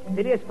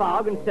 Phileas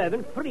Fogg and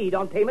servant freed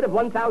on payment of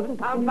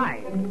 £1,000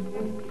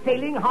 fine.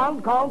 Sailing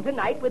Hong Kong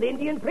tonight with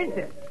Indian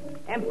princess.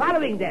 And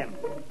following them.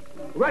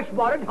 Rush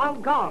warrant,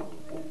 Hong Kong.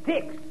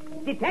 6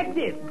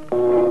 detectives.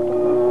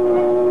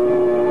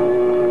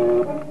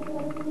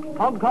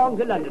 Hong Kong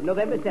to London,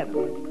 November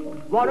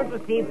 7th. Warrant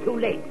received too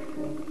late.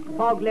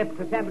 Fogg left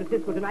for San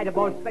Francisco tonight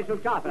aboard special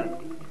charter.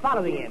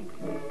 Following him.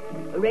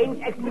 Arrange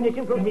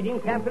expedition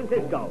proceeding San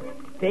Francisco.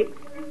 6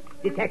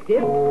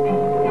 detectives.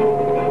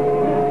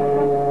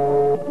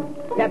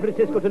 San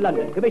Francisco to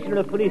London, Commissioner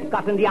of Police,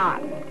 Scotland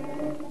Yard.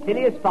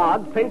 Phileas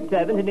Fogg, French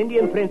servant and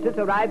Indian princess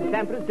arrived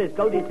San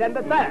Francisco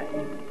December 3rd.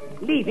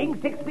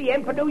 Leaving 6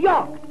 p.m. for New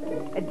York.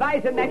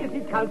 Advise Her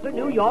Majesty's Consul,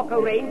 New York,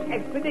 arrange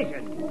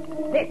expedition.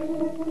 6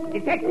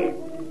 detectives.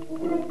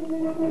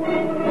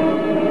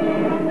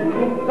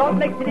 Salt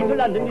Lake City to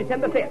London,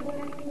 December 5th.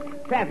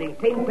 Traveling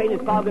same train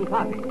as Fogg and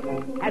party.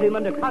 Have him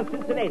under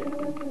constant surveillance.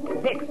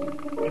 6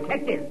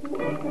 detectives.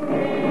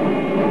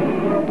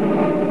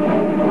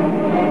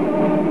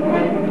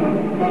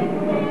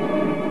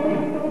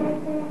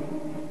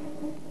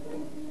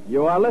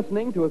 You are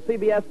listening to a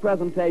CBS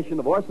presentation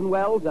of Orson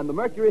Welles and the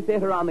Mercury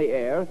Theatre on the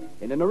Air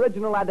in an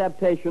original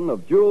adaptation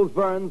of Jules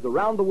Verne's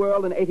Around the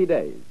World in 80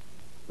 Days.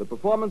 The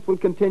performance will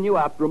continue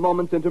after a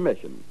moment's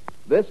intermission.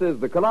 This is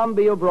the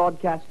Columbia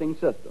Broadcasting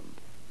System.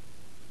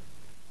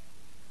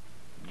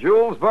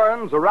 Jules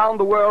Verne's Around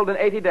the World in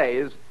 80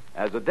 Days,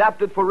 as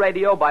adapted for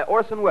radio by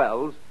Orson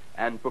Welles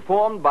and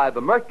performed by the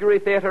Mercury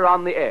Theatre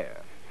on the Air.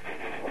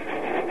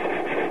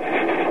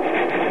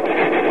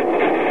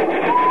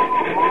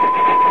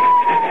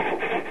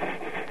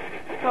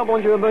 Oh,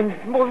 mon Dieu,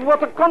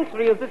 what a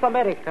country is this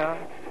America?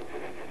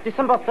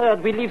 December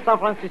 3rd, we leave San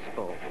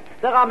Francisco.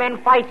 There are men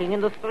fighting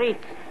in the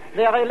streets.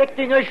 They are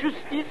electing a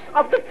justice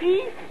of the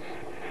peace.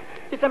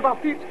 December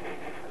 5th,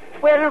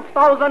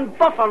 12,000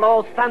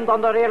 buffaloes stand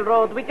on the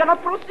railroad. We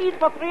cannot proceed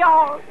for 3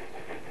 hours.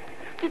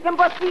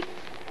 December 6th,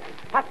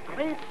 past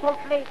Great Salt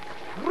Lake,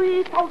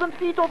 3,000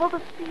 feet over the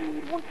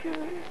sea, mon Dieu.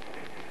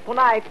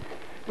 Tonight,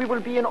 we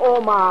will be in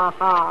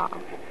Omaha.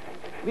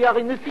 We are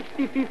in the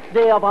 65th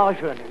day of our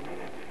journey.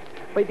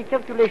 By the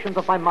calculations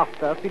of my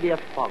master,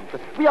 Phileas Fogg,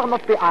 we are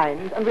not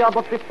behind and we are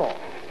not before.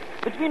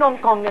 Between Hong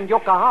Kong and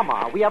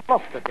Yokohama, we have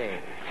lost a day.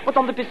 But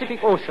on the Pacific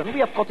Ocean, we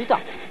have caught it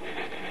up.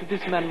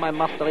 This man, my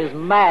master, is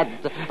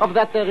mad. Of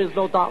that there is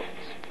no doubt.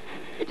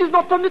 It is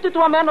not permitted to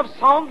a man of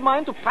sound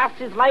mind to pass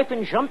his life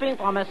in jumping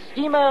from a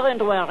steamer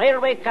into a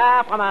railway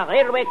car, from a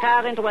railway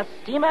car into a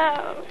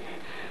steamer.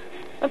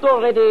 And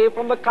already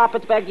from the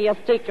carpetbag he has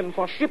taken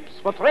for ships,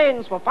 for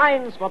trains, for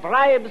fines, for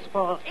bribes,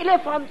 for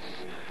elephants,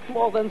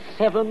 more than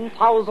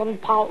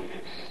 7,000 pounds.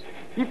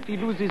 If he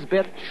loses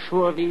bet,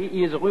 surely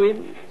he is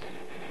ruined.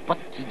 But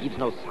he gives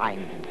no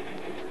sign.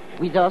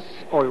 With us,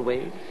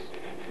 always,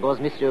 goes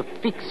Monsieur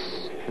Fix.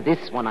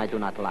 This one I do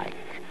not like.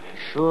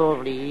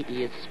 Surely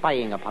he is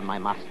spying upon my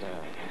master.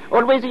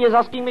 Always he is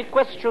asking me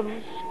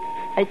questions.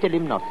 I tell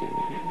him nothing.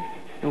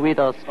 With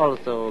us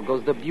also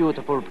goes the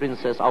beautiful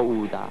Princess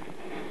Aouda.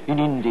 In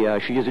India,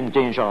 she is in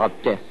danger of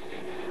death.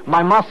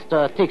 My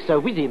master takes her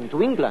with him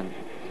to England.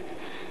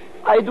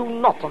 I do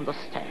not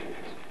understand.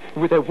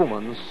 With a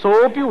woman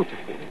so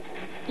beautiful,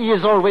 he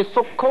is always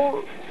so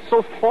cold,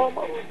 so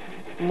formal.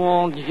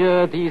 Mon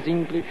Dieu, these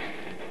English.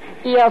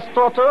 He has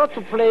taught her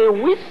to play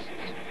whist.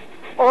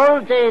 All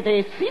day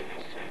they sit,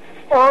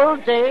 all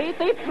day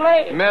they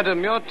play.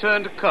 Madam, your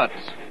turn to cut.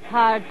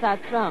 Hearts are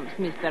trumps,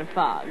 Mr.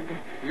 Fogg.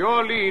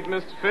 Your lead,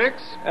 Mr.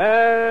 Fix.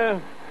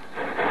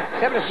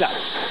 7 o'clock.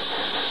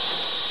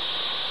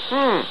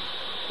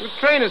 The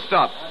train has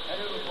stopped.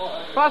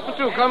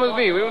 Passepartout, come with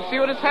me. We will see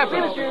what has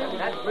happened.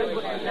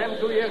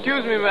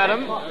 Excuse me,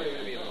 madam.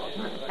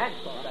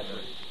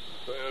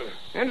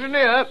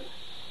 Engineer,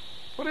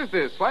 what is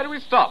this? Why do we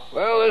stop?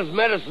 Well, there's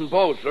medicine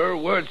boat, sir.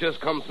 Word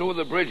just come through.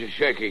 The bridge is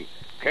shaky.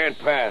 Can't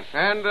pass.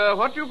 And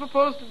what do you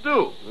propose to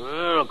do?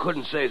 I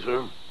couldn't say,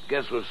 sir.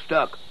 Guess we're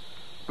stuck.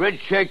 Bridge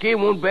shaky,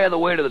 won't bear the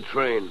weight of the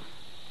train.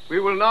 We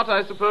will not,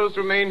 I suppose,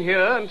 remain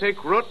here and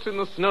take root in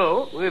the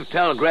snow. We've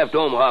telegraphed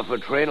Omaha for a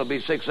train. It'll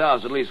be 6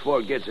 hours at least before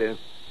it gets here.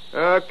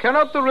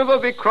 Cannot the river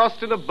be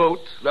crossed in a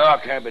boat? No,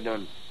 can't be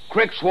done.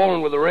 Creek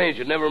swollen with the rain.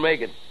 You'd never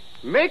make it.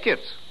 Make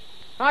it?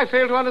 I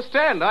fail to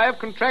understand. I have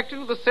contracted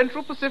with the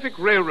Central Pacific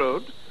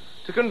Railroad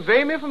to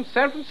convey me from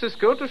San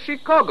Francisco to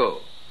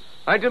Chicago.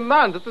 I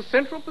demand that the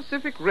Central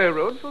Pacific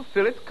Railroad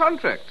fulfill its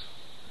contract.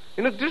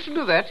 In addition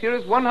to that, here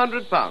is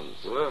 100 pounds.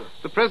 Well.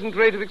 The present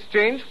rate of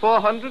exchange,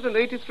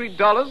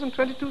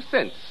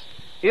 $483.22,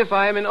 if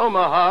I am in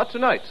Omaha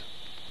tonight.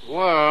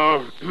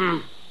 Well,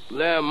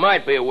 there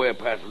might be a way of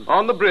passing.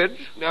 On the bridge?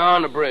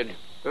 On the bridge.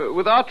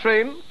 With our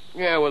train?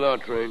 Yeah, with our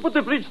train. But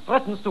the bridge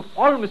threatens to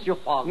fall, Monsieur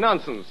Fogg.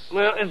 Nonsense.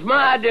 Well, it's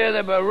my idea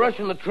that by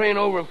rushing the train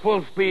over at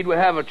full speed, we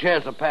have a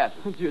chance of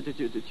passing.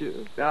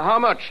 Now, how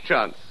much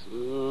chance?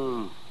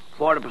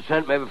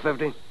 40%, maybe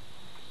 50.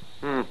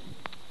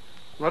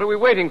 What are we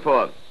waiting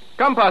for?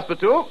 Come,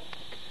 Passepartout.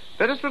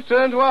 Let us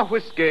return to our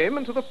whist game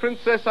and to the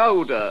Princess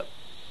Aouda.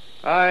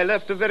 I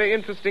left a very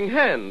interesting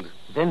hand.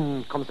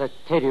 Then comes a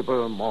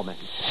terrible moment.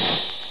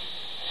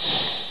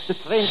 The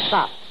train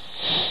stops.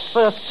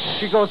 First,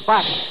 she goes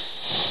back.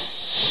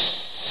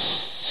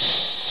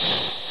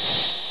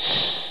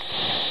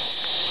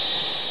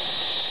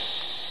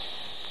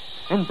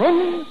 And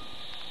then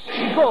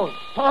she goes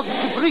towards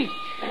the bridge.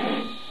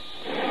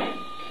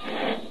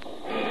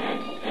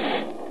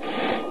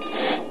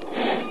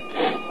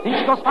 Then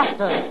she goes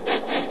faster.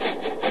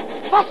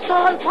 Faster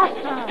and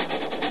faster.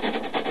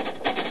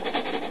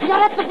 We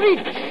are at the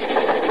bridge.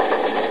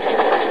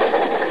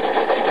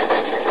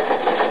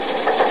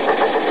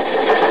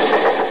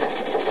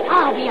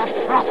 We have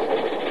crossed.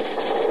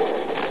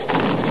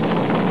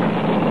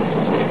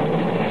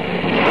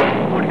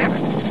 Good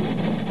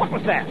heavens! What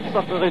was that?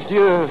 Sacre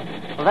Dieu.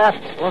 That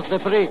was the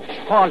bridge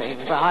falling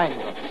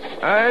behind us.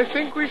 I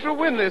think we shall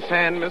win this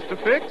hand, Mr.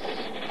 Fix.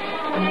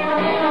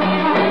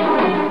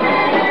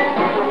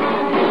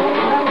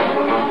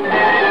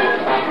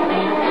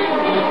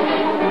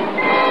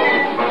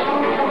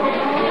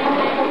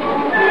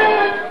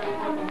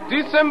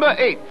 December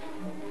 8th.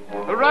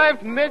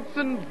 Arrived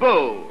Medicine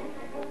Bow.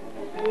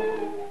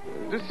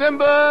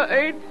 December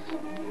 8th.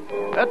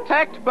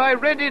 Attacked by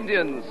Red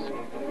Indians.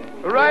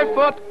 Arrived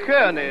Fort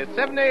Kearney,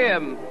 7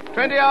 a.m.,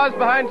 20 hours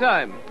behind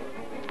time.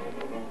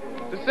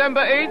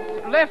 December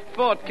 8th. Left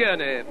Fort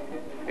Kearney,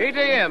 8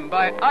 a.m.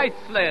 by ice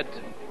sled.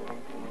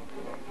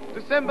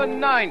 December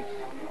 9th.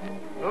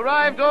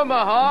 Arrived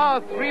Omaha,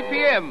 3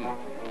 p.m.,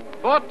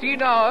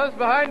 14 hours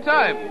behind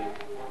time.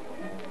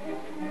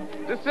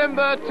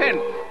 December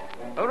 10th.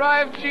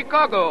 Arrived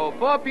Chicago,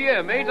 4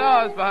 p.m., 8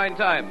 hours behind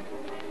time.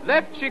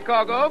 Left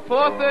Chicago,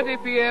 4:30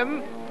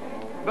 p.m.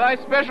 by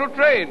special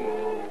train.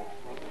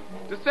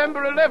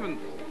 December 11th.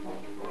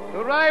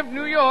 Arrived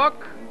New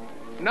York,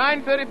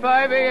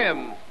 9:35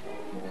 a.m.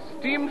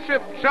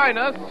 Steamship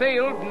China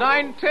sailed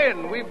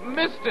 9:10. We've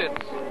missed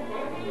it.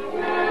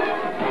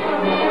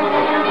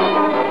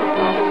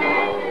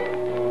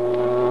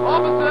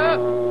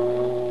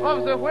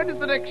 Officer, when does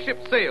the next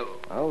ship sail?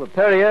 Well, the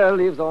Perrier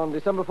leaves on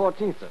December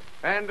 14th, sir.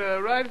 And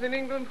arrives in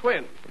England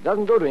when? It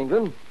doesn't go to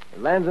England.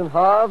 It lands in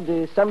Havre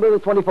December the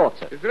 24th,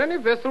 sir. Is there any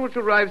vessel which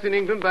arrives in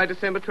England by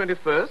December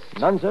 21st?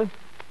 None, sir.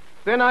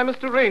 Then I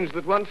must arrange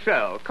that one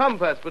shall. Come,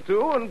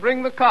 Passepartout, and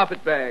bring the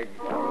carpet bag.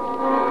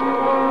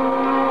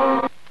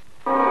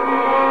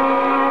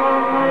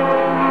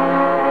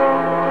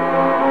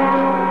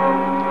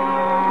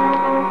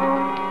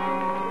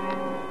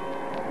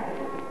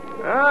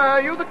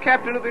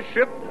 captain of this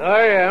ship?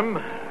 I am.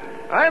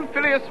 I'm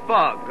Phileas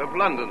Fogg of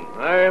London.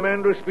 I am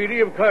Andrew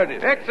Speedy of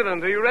Cardiff.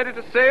 Excellent. Are you ready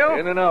to sail?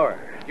 In an hour.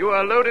 You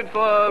are loaded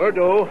for...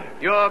 Bordeaux.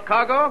 Your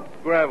cargo?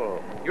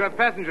 Gravel. You have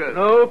passengers?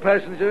 No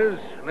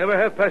passengers. Never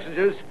have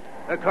passengers.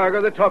 A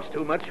cargo that talks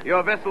too much.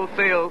 Your vessel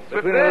sails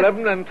swiftly? Between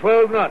 11 and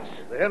 12 knots.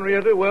 The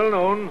Henrietta, well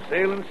known,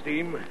 sail and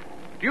steam.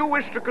 Do you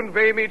wish to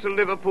convey me to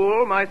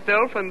Liverpool,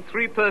 myself and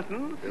 3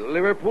 persons?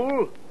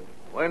 Liverpool?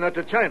 Why not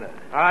to China?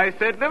 I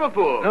said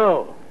Liverpool.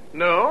 No.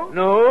 No?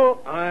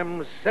 No,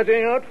 I'm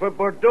setting out for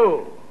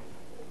Bordeaux.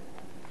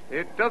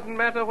 It doesn't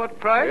matter what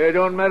price? It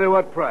don't matter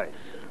what price.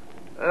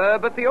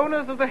 But the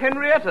owners of the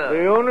Henrietta...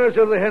 The owners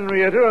of the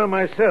Henrietta are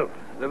myself.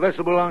 The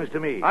vessel belongs to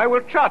me. I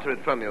will charter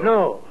it from you.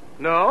 No.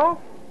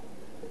 No?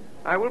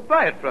 I will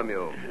buy it from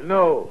you.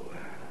 No.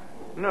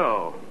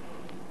 No.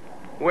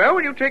 Well,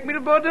 will you take me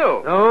to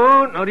Bordeaux?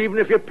 No, not even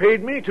if you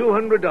paid me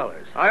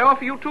 $200. I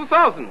offer you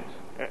 2,000.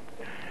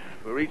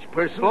 For each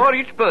person? For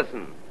each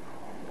person.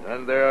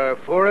 And there are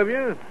 4 of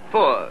you?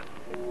 4.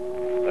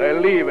 I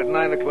leave at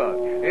 9 o'clock.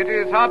 It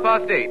is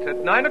 8:30. At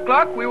 9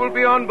 o'clock, we will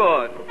be on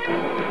board.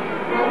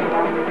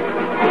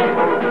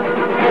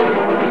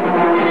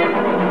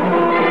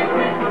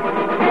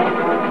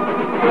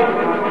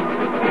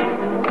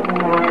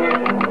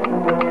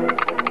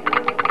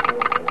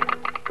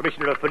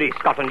 Commissioner of Police,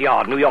 Scotland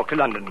Yard, New York to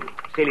London.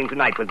 Sailing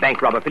tonight with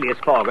bank robber Phileas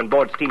Fogg on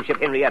board steamship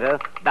Henrietta,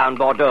 bound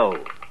Bordeaux.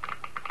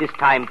 This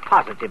time,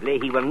 positively,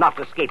 he will not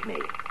escape me.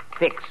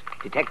 Fixed,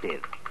 detective.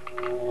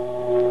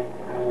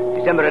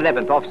 December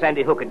 11th, off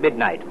Sandy Hook at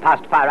midnight,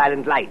 past Fire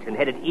Island Light and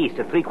headed east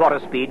at 3/4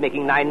 speed,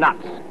 making 9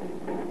 knots.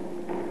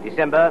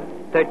 December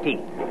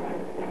 13th.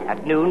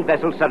 At noon,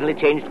 vessel suddenly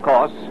changed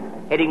course,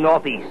 heading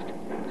northeast.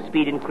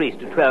 Speed increased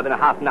to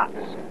 12.5 knots.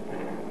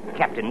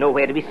 Captain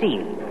nowhere to be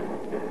seen.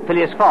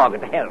 Phileas Fogg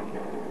at the helm.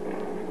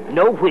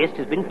 No whist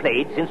has been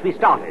played since we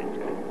started.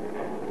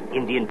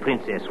 Indian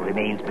Princess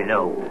remains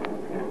below.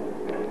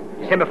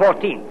 December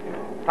 14th.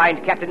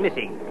 Find captain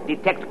missing.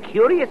 Detect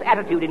curious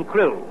attitude in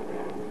crew.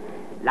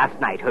 Last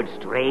night heard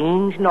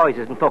strange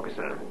noises in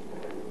forecastle.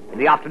 In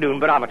the afternoon,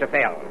 barometer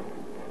fell.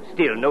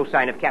 Still no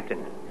sign of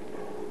captain.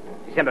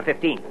 December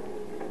 15th.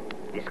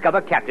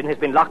 Discover captain has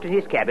been locked in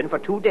his cabin for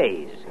 2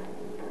 days.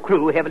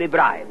 Crew heavily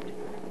bribed.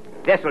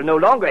 Vessel no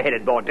longer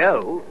headed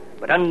Bordeaux,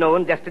 but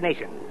unknown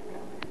destination.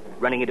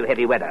 Running into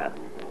heavy weather.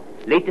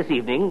 Late this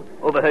evening,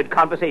 overheard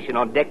conversation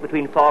on deck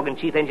between Fogg and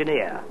chief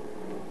engineer.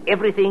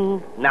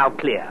 Everything now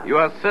clear. You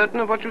are certain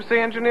of what you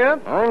say, engineer?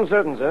 I'm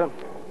certain, sir.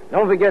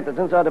 Don't forget that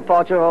since our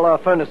departure, all our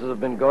furnaces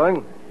have been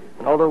going.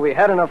 And although we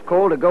had enough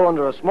coal to go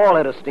under a small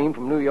head of steam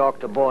from New York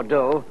to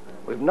Bordeaux,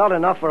 we've not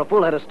enough for a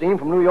full head of steam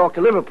from New York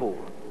to Liverpool.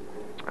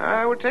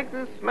 I will take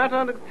this matter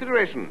under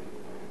consideration.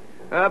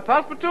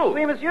 Passepartout.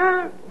 Oui,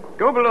 monsieur.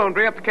 Go below and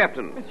bring up the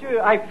captain.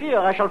 Monsieur, I fear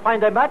I shall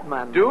find a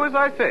madman. Do as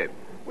I say.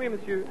 Oui,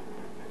 monsieur.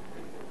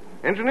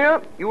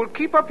 Engineer, you will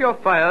keep up your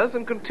fires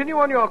and continue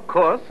on your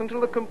course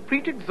until the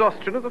complete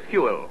exhaustion of the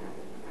fuel.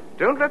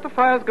 Don't let the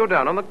fires go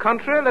down. On the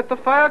contrary, let the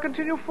fire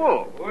continue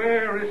full.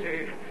 Where is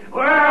he?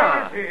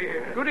 Where is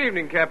he? Good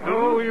evening, Captain.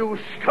 Oh, you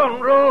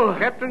scoundrel.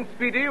 Captain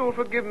Speedy, you will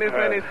forgive me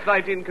for any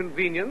slight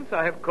inconvenience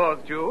I have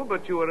caused you,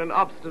 but you are an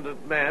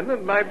obstinate man,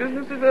 and my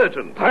business is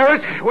urgent.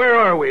 Pirate, where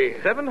are we?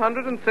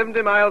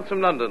 770 miles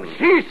from London.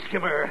 Sea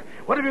skimmer,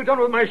 what have you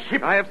done with my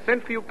ship? I have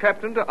sent for you,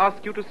 Captain, to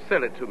ask you to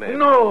sell it to me.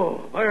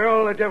 No, by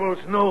all the devils,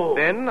 no.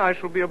 Then I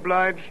shall be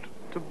obliged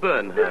to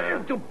burn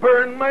her. To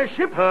burn my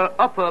ship? Her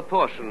upper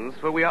portions,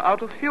 for we are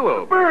out of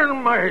fuel.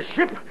 Burn my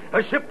ship?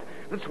 A ship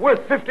that's worth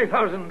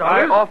 $50,000?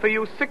 I offer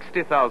you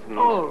 $60,000.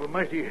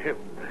 Almighty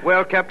heaven.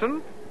 Well,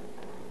 Captain,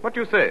 what do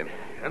you say?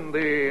 And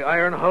the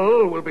iron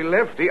hull will be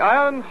left? The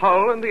iron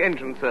hull and the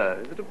engine, sir.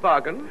 Is it a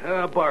bargain?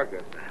 A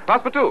bargain.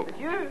 Passepartout.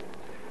 Monsieur.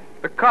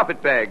 The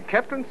carpet bag.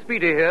 Captain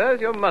Speedy here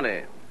is your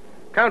money.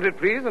 Count it,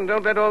 please, and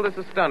don't let all this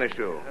astonish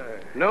you.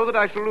 Know that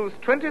I shall lose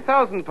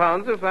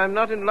 £20,000 if I'm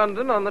not in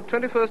London on the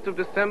 21st of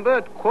December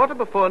at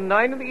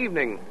 9:15 in the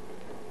evening.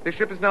 This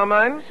ship is now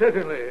mine?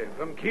 Certainly,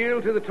 from keel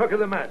to the truck of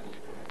the mast.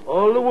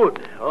 All the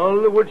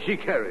wood she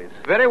carries.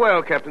 Very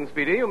well, Captain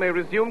Speedy. You may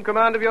resume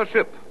command of your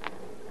ship.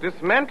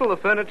 Dismantle the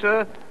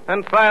furniture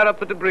and fire up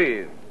the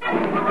debris.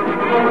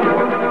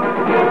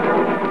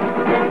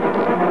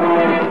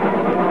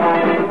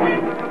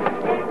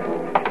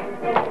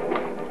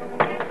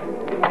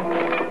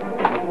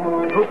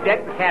 Poop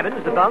deck, the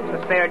cabins, the bunks,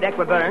 the spare deck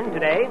were burned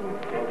today.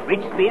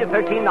 Reached speed of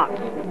 13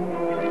 knots.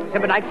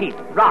 December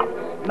 19th,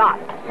 rafts,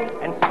 masts,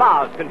 and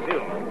spars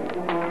consumed.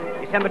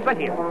 December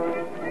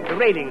 20th, the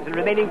railings and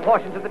remaining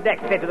portions of the deck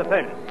fed to the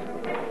furnace.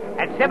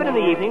 At 7 in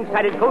the evening,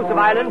 sighted coast of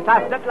Ireland,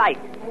 fast at light.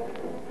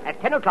 At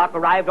 10 o'clock,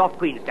 arrived off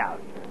Queenstown.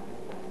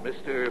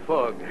 Mr.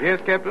 Fogg. Yes,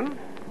 Captain?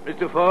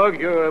 Mr. Fogg,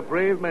 you're a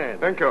brave man.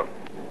 Thank you.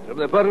 From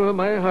the bottom of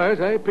my heart,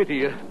 I pity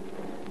you.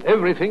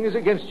 Everything is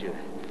against you.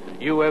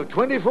 You have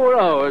 24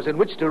 hours in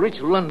which to reach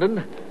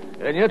London,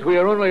 and yet we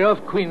are only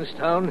off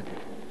Queenstown,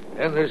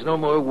 and there's no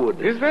more wood.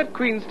 Is that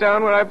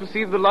Queenstown where I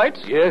perceive the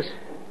lights? Yes.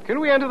 Can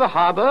we enter the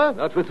harbor?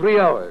 Not for 3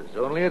 hours,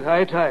 only at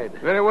high tide.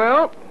 Very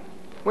well.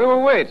 We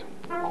will wait.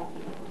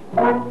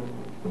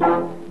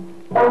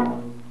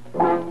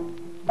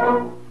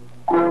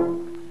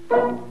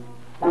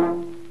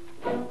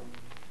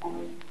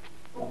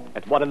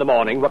 At 1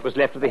 a.m, what was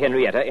left of the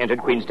Henrietta entered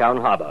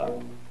Queenstown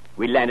Harbour.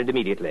 We landed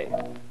immediately.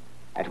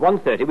 At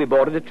 1:30, we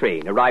boarded a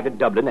train, arrived at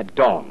Dublin at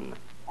dawn,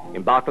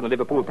 embarked on the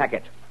Liverpool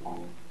packet.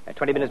 At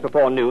 20 minutes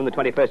before noon, the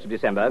 21st of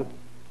December,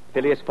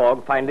 Phileas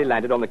Fogg finally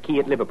landed on the quay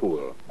at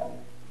Liverpool.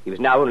 He was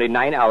now only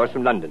 9 hours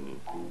from London.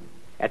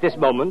 At this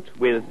moment,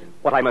 with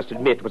what I must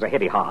admit was a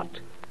heavy heart,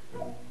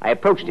 I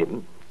approached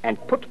him and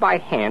put my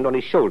hand on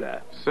his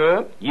shoulder.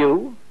 Sir?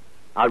 You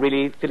are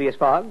really Phileas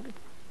Fogg?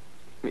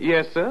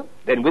 Yes, sir.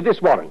 Then with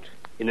this warrant,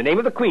 in the name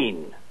of the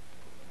Queen,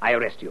 I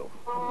arrest you.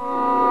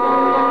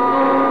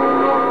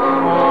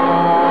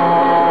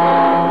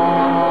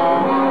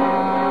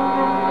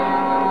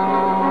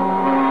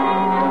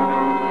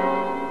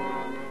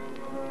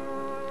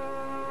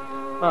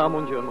 Ah,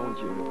 mon Dieu, mon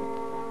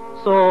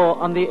Dieu. So,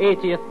 on the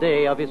 80th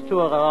day of his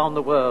tour around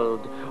the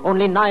world,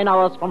 only 9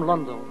 hours from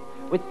London,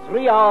 with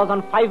 3 hours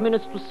and 5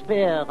 minutes to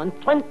spare and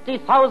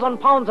 20,000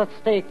 pounds at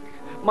stake,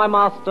 my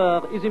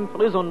master is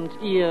imprisoned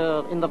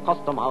here in the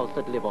custom house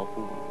at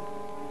Liverpool.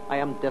 I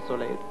am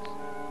desolate.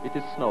 It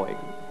is snowing.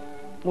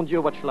 Mon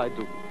Dieu, what shall I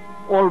do?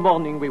 All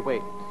morning we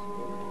wait.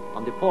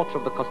 On the porch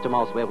of the custom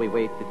house where we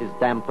wait, it is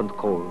damp and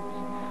cold.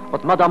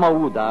 But Madame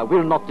Aouda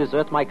will not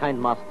desert my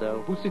kind master,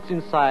 who sits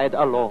inside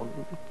alone.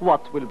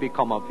 What will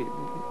become of him?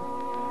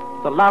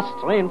 The last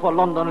train for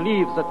London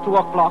leaves at 2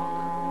 o'clock.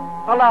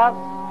 Alas,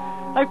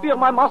 I fear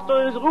my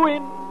master is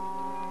ruined.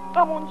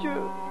 Ah, mon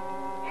Dieu.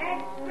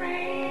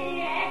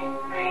 Extreme,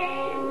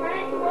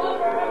 Frank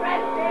Wilder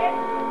arrested.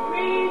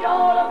 Read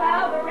all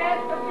about the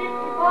rest of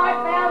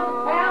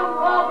 55,000 pound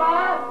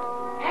robber.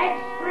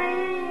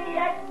 Extreme,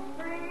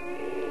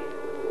 extreme.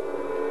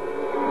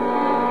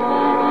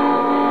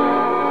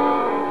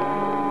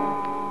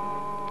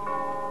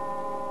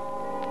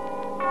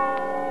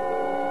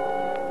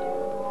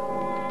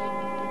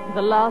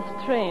 The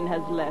last train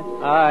has left.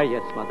 Ah,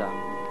 yes, madame.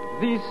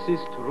 This is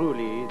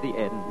truly the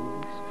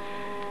end.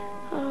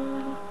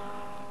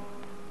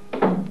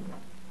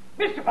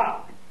 Mr.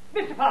 Fogg!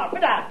 Mr. Fogg,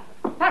 madame!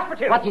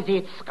 Passepartout! What is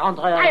it,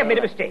 scoundrel? I have made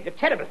a mistake, a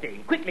terrible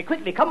thing. Quickly,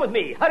 quickly, come with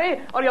me. Hurry,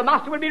 or your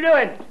master will be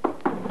ruined.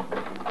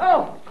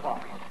 Oh, Mr.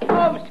 Fogg.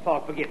 Oh, Mr.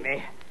 Fogg, forgive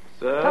me.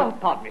 Sir? Oh,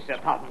 pardon me, sir,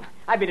 pardon.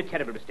 I made a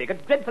terrible mistake, a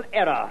dreadful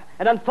error,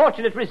 an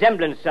unfortunate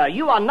resemblance, sir.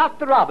 You are not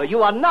the robber.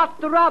 You are not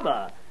the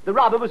robber. The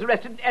robber was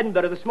arrested in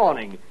Edinburgh this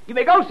morning. You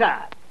may go,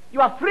 sir.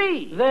 You are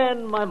free.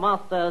 Then my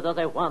master does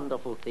a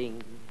wonderful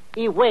thing.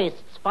 He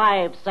wastes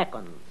 5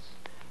 seconds.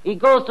 He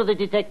goes to the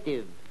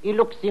detective. He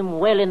looks him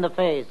well in the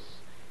face.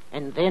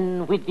 And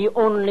then, with the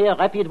only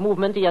rapid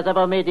movement he has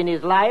ever made in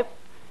his life,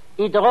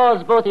 he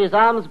draws both his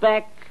arms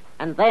back,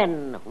 and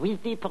then,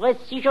 with the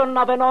precision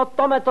of an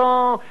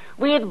automaton,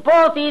 with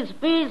both his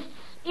fists,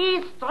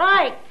 he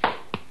strikes.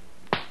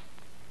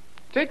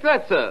 Take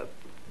that, sir.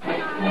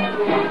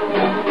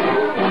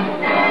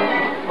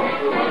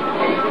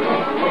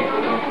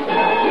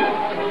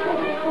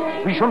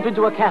 We jump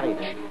into a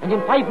carriage, and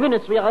in 5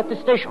 minutes we are at the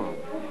station.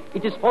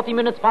 It is 40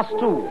 minutes past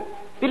 2.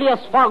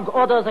 Phileas Fogg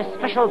orders a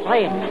special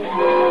train.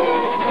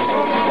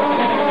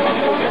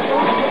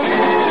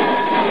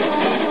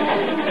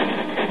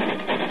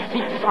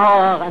 6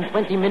 hours and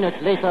 20 minutes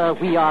later,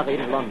 we are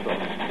in London.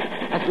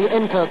 As we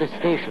enter the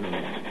station,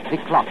 the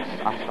clocks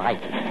are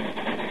striking.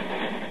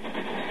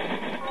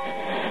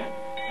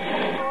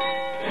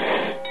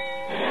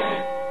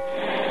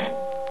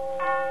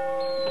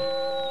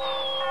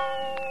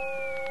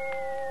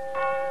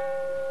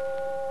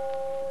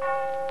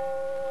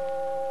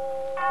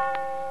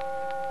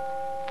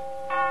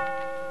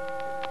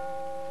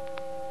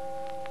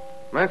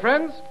 My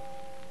friends,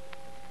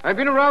 I've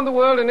been around the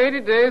world in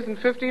 80 days and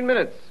 15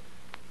 minutes.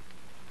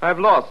 I've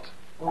lost.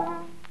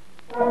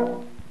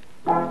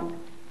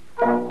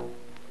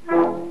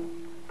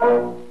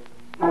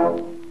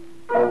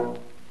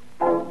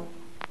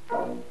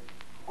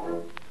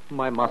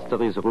 My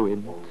master is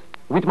ruined.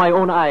 With my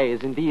own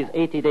eyes, in these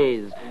 80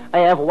 days, I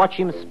have watched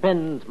him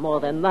spend more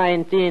than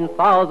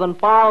 19,000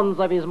 pounds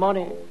of his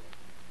money.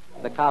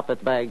 The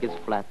carpet bag is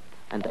flat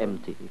and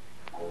empty.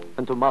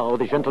 And tomorrow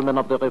the gentlemen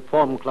of the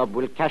Reform Club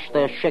will cash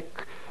their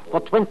cheque for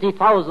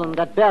 20,000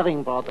 at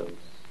Baring Brothers.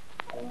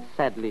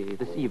 Sadly,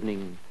 this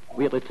evening,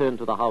 we return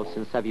to the house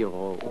in Savile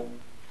Row.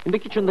 In the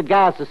kitchen, the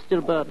gas is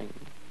still burning.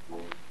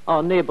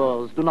 Our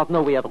neighbors do not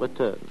know we have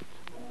returned.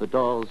 The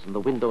doors and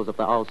the windows of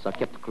the house are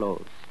kept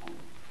closed.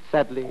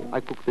 Sadly, I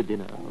cook the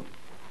dinner.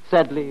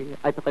 Sadly,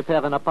 I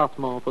prepare an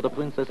apartment for the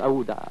Princess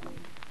Aouda.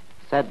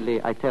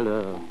 Sadly, I tell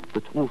her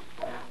the truth,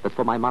 that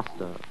for my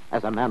master,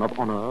 as a man of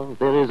honor,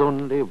 there is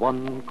only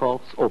one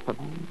course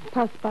open.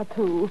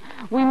 Passepartout,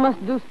 we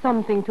must do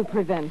something to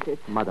prevent it.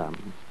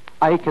 Madame,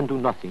 I can do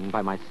nothing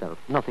by myself,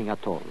 nothing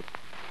at all.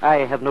 I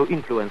have no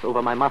influence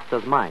over my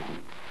master's mind.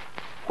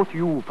 But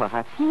you,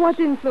 perhaps... What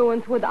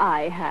influence would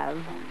I have?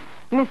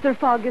 Mr.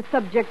 Fogg is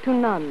subject to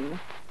none.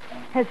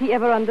 Has he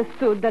ever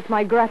understood that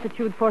my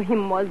gratitude for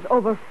him was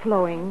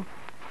overflowing?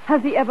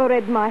 Has he ever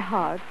read my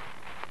heart?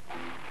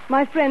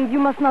 My friend, you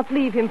must not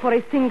leave him for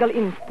a single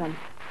instant.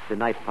 The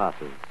night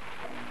passes.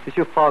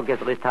 Monsieur Fogg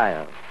has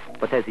retired,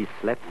 but has he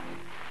slept?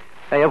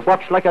 I have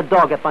watched like a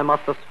dog at my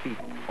master's feet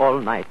all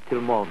night till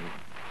morning.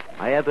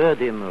 I have heard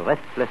him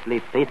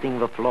restlessly pacing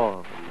the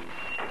floor.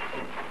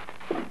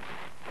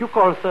 You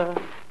call, sir?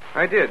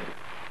 I did.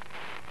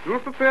 You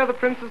will prepare the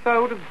Princess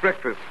Aouda's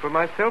breakfast. For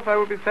myself, I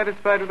will be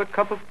satisfied with a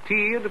cup of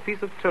tea and a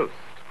piece of toast.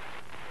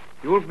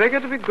 You will beg her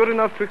to be good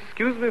enough to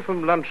excuse me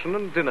from luncheon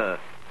and dinner.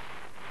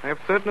 I have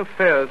certain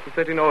affairs to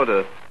set in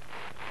order.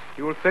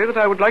 You will say that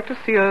I would like to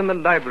see her in the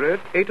library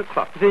at 8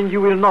 o'clock. Then you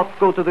will not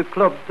go to the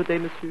club today,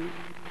 monsieur?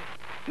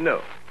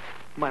 No.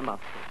 My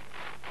master,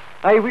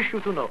 I wish you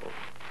to know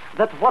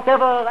that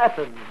whatever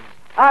happens,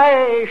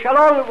 I shall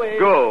always...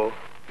 Go.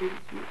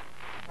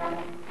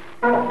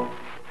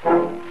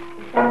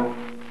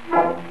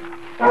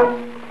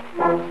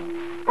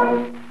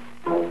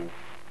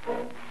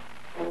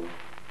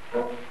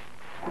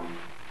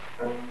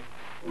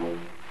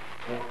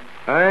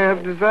 I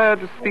have desired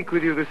to speak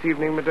with you this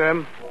evening,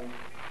 madame,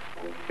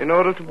 in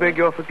order to beg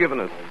your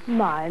forgiveness.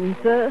 Mine,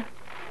 sir.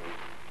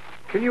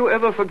 Can you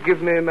ever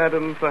forgive me,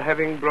 madam, for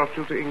having brought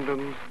you to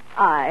England?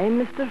 I,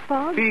 Mr.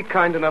 Fogg? Be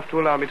kind enough to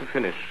allow me to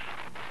finish.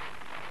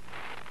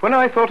 When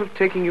I thought of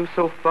taking you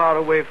so far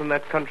away from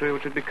that country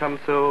which had become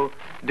so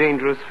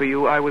dangerous for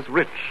you, I was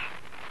rich,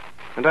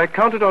 and I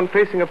counted on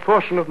placing a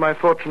portion of my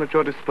fortune at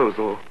your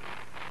disposal.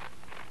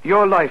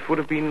 Your life would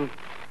have been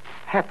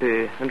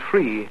happy and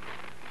free.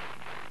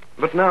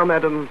 But now,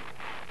 madam,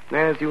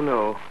 as you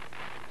know,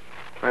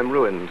 I'm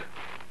ruined.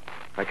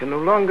 I can no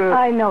longer...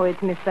 I know it,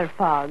 Mr.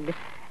 Fogg.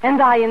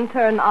 And I, in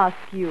turn, ask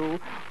you,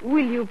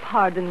 will you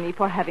pardon me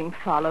for having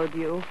followed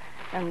you?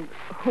 And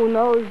who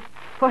knows,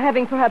 for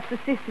having perhaps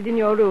assisted in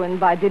your ruin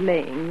by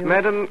delaying you?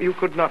 Madam, you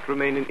could not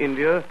remain in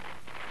India,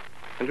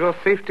 and your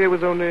safety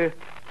was only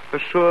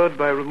assured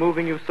by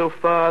removing you so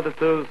far that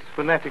those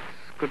fanatics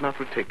could not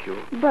retake you.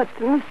 But,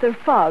 Mr.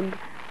 Fogg,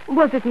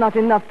 was it not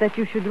enough that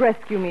you should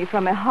rescue me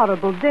from a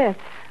horrible death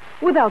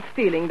without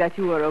feeling that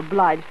you were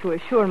obliged to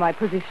assure my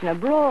position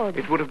abroad?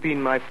 It would have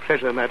been my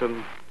pleasure,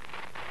 madam.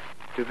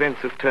 Events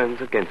have turned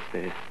against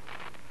me.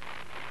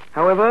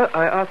 However,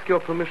 I ask your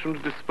permission to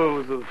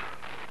dispose of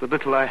the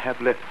little I have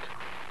left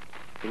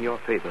in your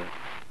favor.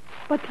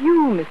 But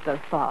you,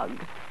 Mr. Fogg,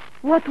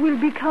 what will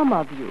become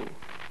of you?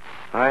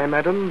 I,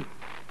 madam,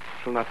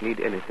 shall not need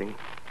anything.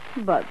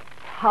 But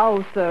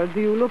how, sir,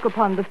 do you look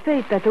upon the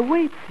fate that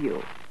awaits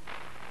you?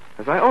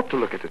 As I ought to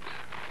look at it.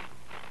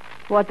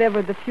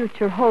 Whatever the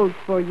future holds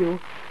for you,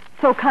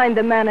 so kind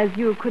a man as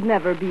you could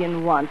never be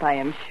in want, I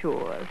am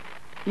sure.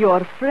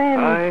 Your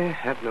friend... I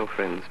have no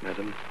friends,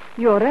 madam.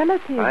 Your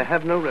relative? I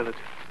have no relatives.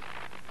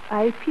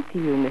 I pity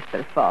you,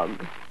 Mr.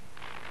 Fogg.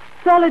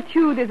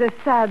 Solitude is a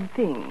sad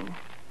thing.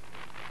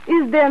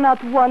 Is there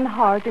not one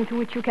heart into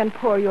which you can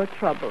pour your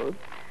troubles?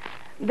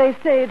 They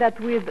say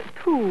that with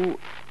two,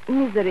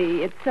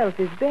 misery itself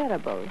is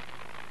bearable.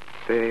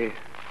 They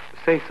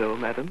say so,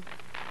 madam.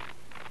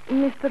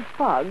 Mr.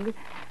 Fogg,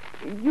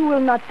 you will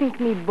not think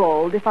me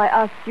bold if I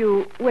ask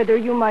you whether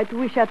you might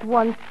wish at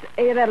once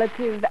a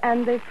relative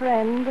and a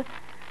friend.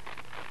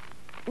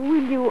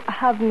 Will you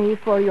have me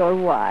for your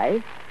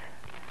wife?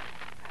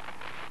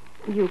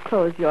 You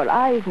close your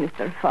eyes,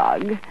 Mr.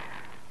 Fogg.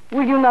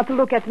 Will you not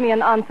look at me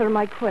and answer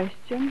my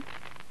question?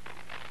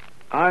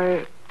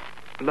 I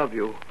love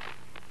you.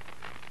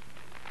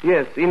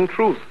 Yes, in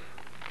truth.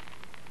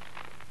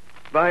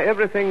 By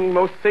everything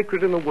most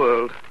sacred in the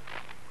world,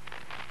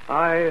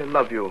 I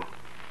love you.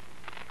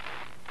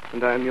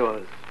 And I am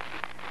yours.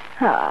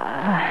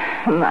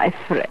 Ah, my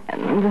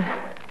friend.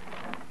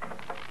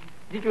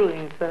 Did you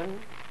ring, sir?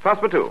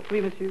 Passepartout.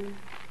 Oui, monsieur.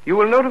 You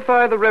will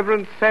notify the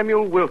Reverend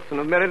Samuel Wilson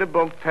of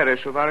Marylebone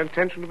Parish of our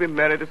intention to be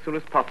married as soon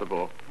as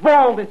possible.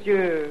 Bon,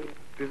 monsieur.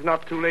 It is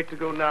not too late to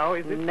go now,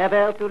 is it?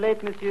 Never too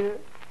late, monsieur.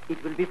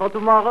 It will be for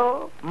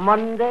tomorrow,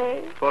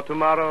 Monday. For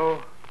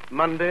tomorrow,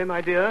 Monday,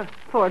 my dear?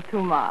 For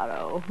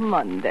tomorrow,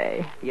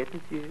 Monday. Yes,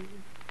 monsieur.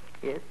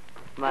 Yes,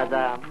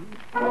 madame.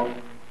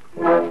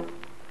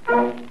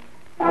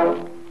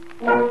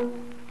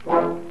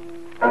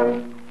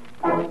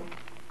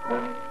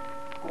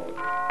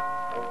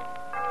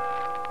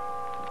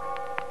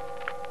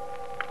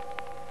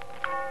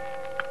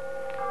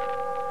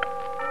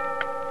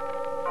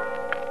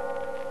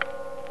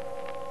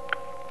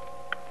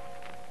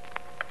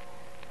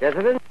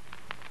 Gentlemen,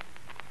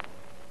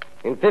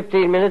 in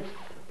 15 minutes,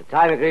 the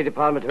time agreed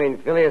upon between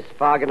Phileas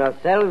Fogg and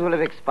ourselves will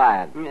have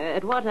expired.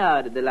 At what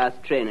hour did the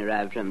last train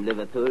arrive from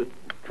Liverpool?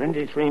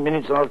 23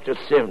 minutes after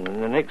 7,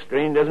 and the next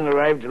train doesn't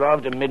arrive till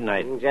after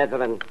midnight.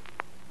 Gentlemen,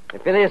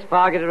 if Phileas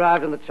Fogg had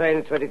arrived on the train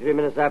at 23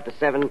 minutes after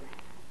 7,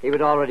 he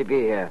would already be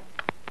here.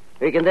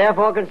 We can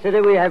therefore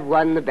consider we have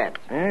won the bet.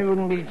 I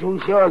wouldn't be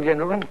too sure,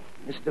 gentlemen.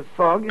 Mr.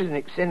 Fogg is an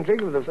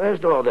eccentric of the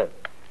first order.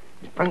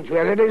 His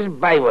punctuality is a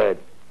byword.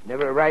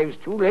 Never arrives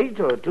too late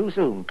or too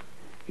soon.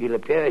 He'll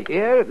appear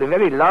here at the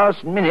very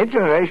last minute,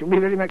 or I shall be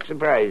very much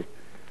surprised.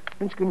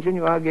 Let's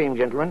continue our game,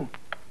 gentlemen.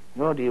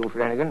 Your deal,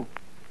 Flanagan.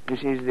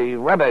 This is the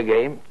rubber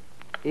game.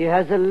 He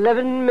has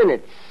 11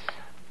 minutes.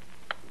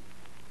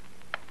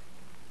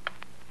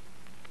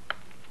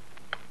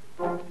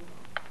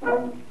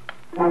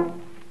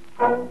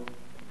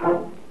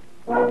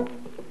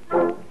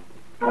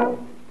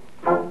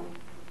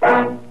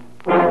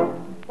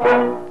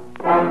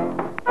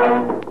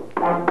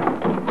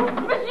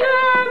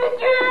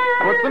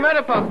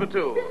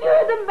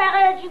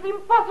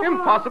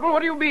 Impossible? What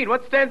do you mean?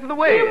 What stands in the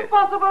way?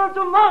 Impossible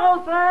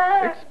tomorrow,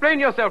 sir. Explain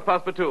yourself,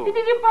 Passepartout. It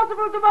is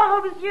impossible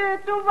tomorrow, monsieur.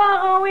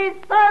 Tomorrow is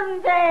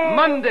Sunday.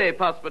 Monday,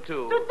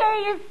 Passepartout.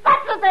 Today is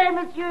Saturday,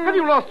 monsieur. Have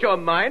you lost your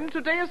mind?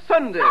 Today is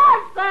Sunday.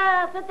 Yes,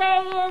 sir.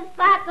 Today is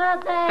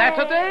Saturday.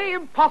 Saturday?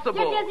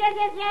 Impossible.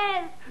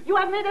 Yes. You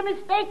have made a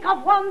mistake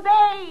of one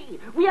day.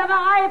 We have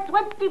arrived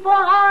 24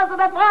 hours in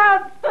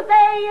advance.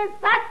 Today is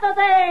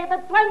Saturday, the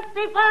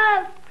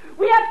 21st.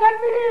 We have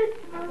 10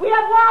 minutes. We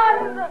have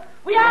won.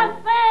 We are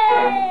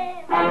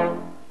saved.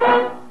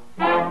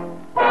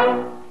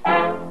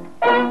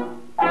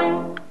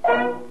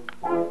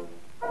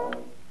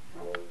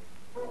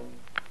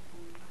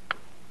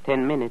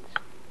 10 minutes.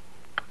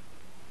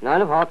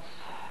 9 of hearts.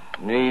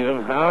 9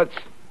 of hearts.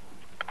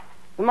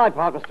 For my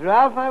part, Mr.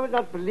 Ralph, I would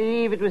not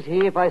believe it was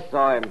he if I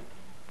saw him.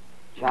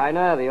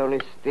 China, the only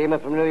steamer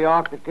from New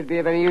York that could be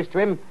of any use to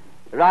him,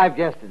 arrived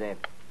yesterday.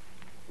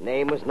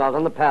 Name was not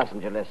on the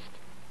passenger list.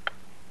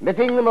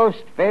 Admitting the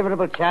most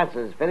favorable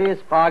chances, Phileas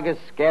Fogg has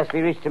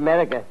scarcely reached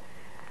America.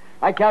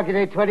 I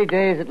calculate 20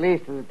 days at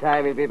least of the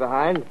time he'll be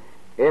behind,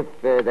 if,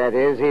 that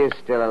is, he is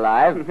still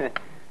alive.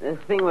 The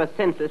thing was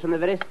senseless from the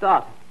very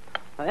start.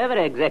 However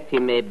exact he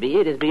may be,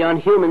 it is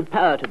beyond human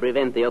power to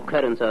prevent the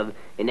occurrence of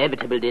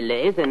inevitable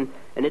delays, and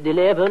a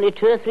delay of only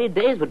 2 or 3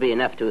 days would be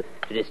enough to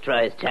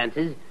destroy his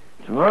chances.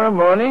 Tomorrow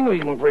morning we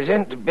can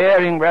present to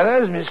Baring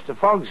Brothers Mr.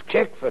 Fogg's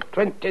cheque for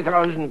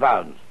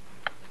 £20,000.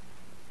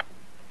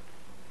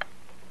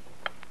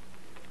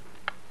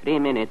 3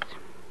 minutes.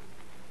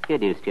 Here,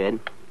 do, Stuart.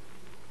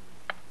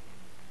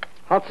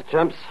 Hearts of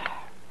trumps.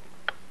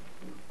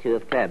 2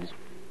 of clubs.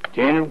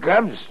 10 of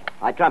clubs.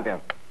 I trump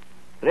you.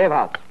 3 of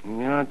hearts.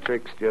 Your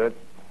trick, Stuart.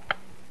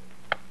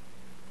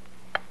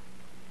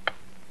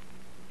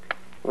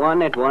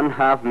 1 at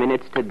 1/2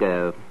 minutes to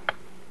go.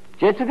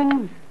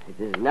 Gentlemen, it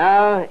is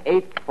now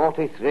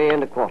 8:43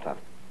 and a quarter.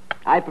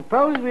 I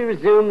propose we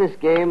resume this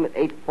game at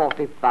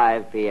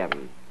 8:45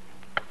 p.m.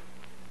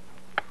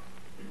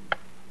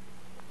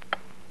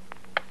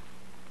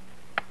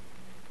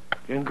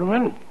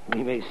 Gentlemen,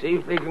 we may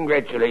safely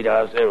congratulate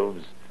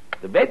ourselves.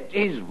 The bet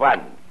is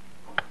won.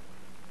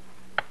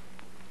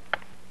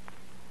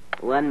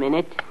 1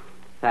 minute,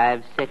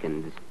 5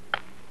 seconds.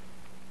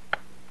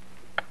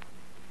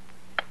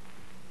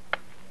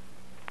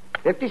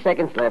 50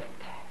 seconds left.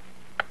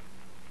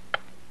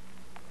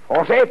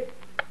 40.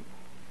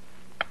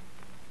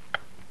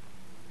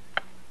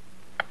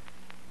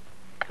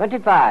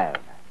 25.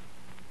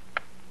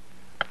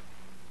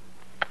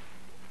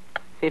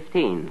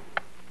 15.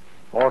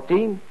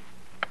 14,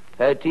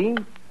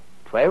 13,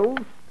 12,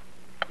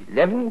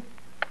 11,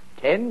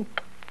 10,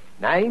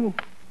 9,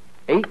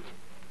 8,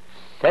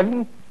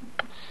 7,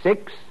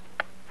 6,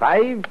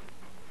 5,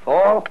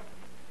 4,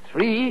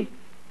 3,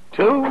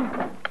 2.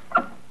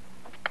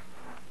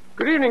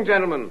 Good evening,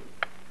 gentlemen.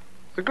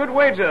 It's a good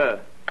wager.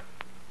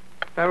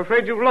 I'm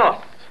afraid you've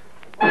lost.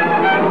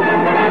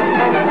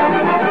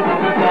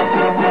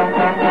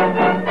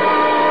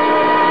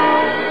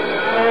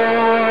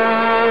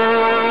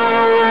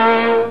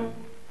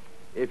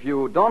 If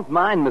you don't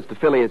mind, Mr.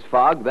 Phileas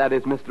Fogg, that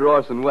is Mr.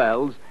 Orson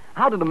Welles,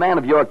 how did a man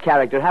of your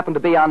character happen to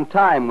be on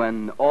time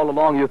when all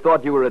along you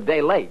thought you were a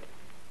day late?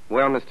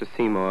 Well, Mr.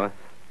 Seymour,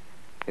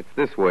 it's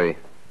this way.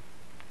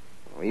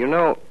 You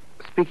know,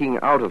 speaking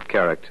out of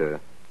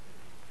character,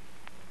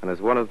 and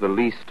as one of the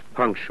least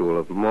punctual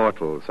of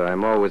mortals, I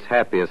am always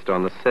happiest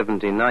on the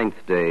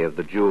 79th day of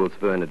the Jules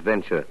Verne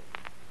adventure.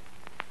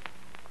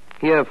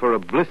 Here, for a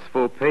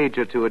blissful page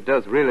or two, it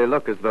does really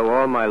look as though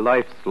all my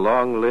life's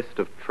long list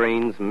of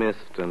trains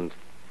missed and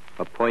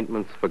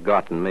appointments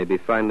forgotten may be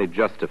finally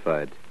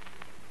justified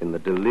in the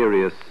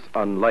delirious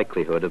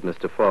unlikelihood of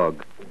Mr.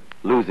 Fogg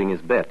losing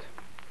his bet.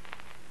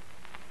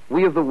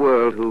 We of the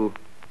world who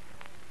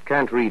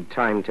can't read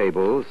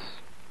timetables,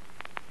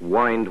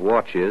 wind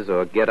watches,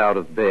 or get out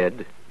of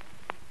bed,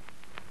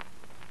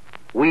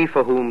 we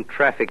for whom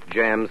traffic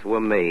jams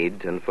were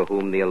made and for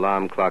whom the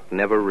alarm clock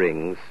never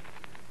rings,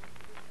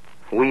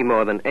 we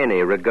more than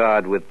any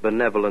regard with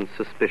benevolent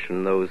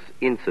suspicion those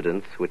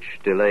incidents which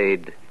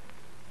delayed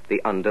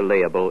the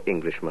undelayable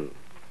Englishman.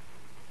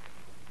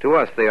 To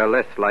us, they are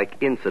less like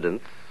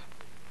incidents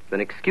than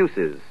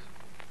excuses.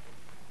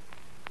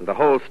 And the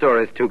whole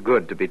story is too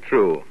good to be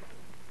true.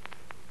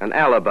 An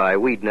alibi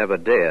we'd never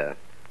dare.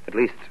 At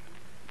least,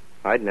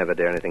 I'd never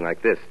dare anything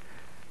like this.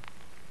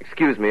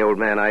 Excuse me, old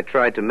man, I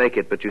tried to make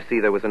it, but you see,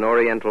 there was an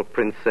Oriental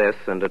princess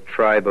and a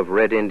tribe of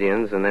Red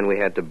Indians, and then we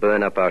had to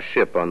burn up our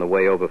ship on the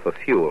way over for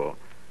fuel.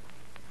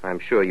 I'm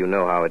sure you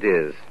know how it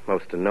is.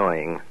 Most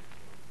annoying.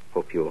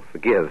 Hope you'll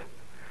forgive.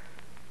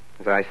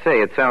 As I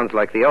say, it sounds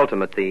like the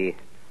ultimate, the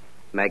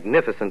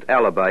magnificent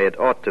alibi it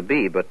ought to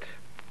be, but...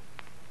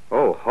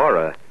 oh,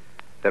 horror.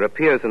 There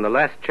appears in the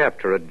last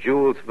chapter a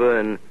Jules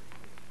Verne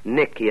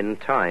nick in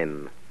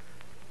time.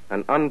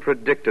 An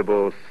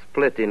unpredictable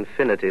split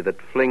infinity that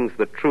flings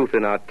the truth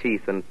in our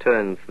teeth and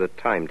turns the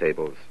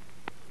timetables.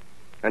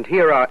 And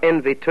here our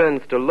envy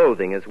turns to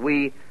loathing as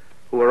we,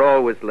 who are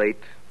always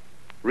late,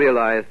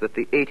 realize that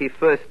the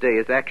 81st day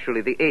is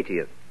actually the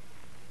 80th.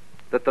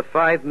 that the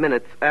 5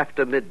 minutes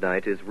after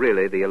midnight is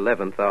really the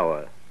 11th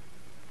hour,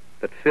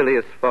 that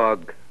Phileas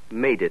Fogg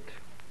made it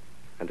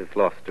and is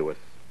lost to us.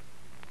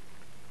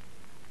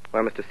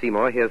 Well, Mr.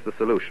 Seymour, here's the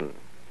solution.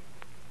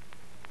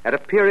 At a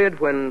period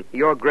when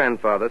your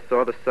grandfather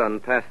saw the sun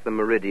pass the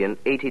meridian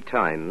 80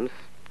 times,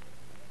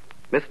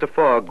 Mr.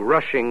 Fogg,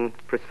 rushing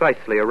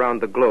precisely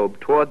around the globe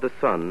toward the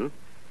sun,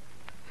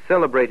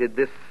 celebrated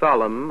this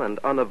solemn and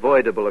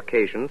unavoidable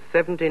occasion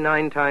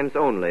 79 times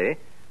only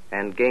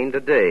and gained a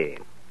day.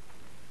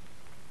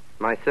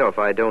 Myself,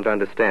 I don't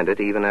understand it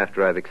even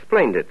after I've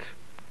explained it.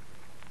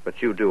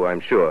 But you do,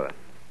 I'm sure.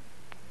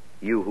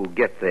 You who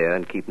get there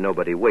and keep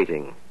nobody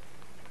waiting.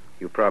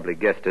 You probably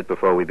guessed it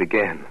before we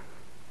began.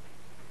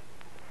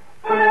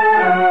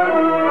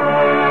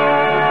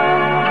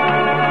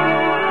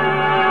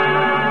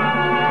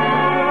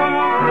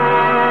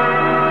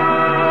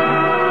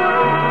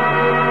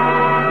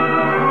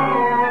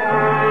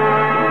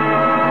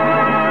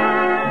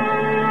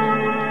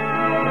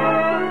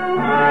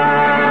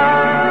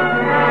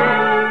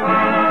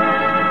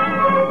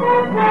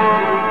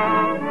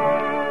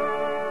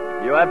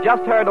 You have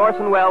just heard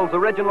Orson Welles'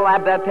 original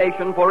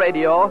adaptation for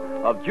radio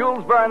of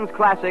Jules Verne's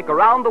classic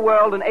Around the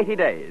World in 80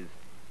 Days.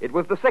 It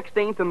was the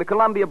 16th in the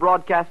Columbia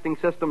Broadcasting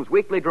System's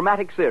weekly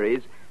dramatic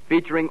series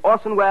featuring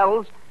Orson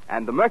Welles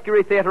and the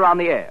Mercury Theatre on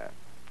the air.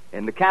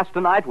 In the cast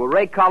tonight were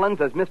Ray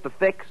Collins as Mr.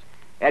 Fix,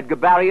 Edgar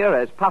Barrier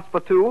as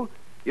Passepartout,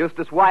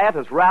 Eustace Wyatt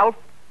as Ralph,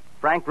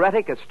 Frank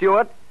Rettick as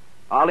Stuart,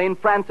 Arlene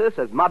Francis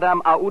as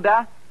Madame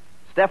Aouda,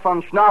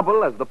 Stefan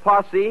Schnabel as the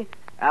Parsi,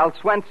 Al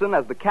Swenson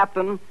as the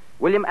Captain,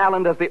 William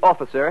Allen as the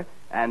officer,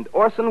 and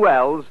Orson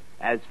Welles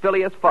as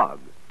Phileas Fogg.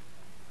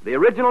 The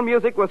original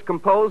music was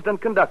composed and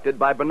conducted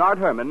by Bernard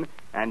Herrmann,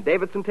 and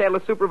Davidson Taylor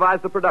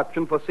supervised the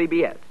production for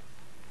CBS.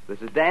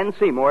 This is Dan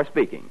Seymour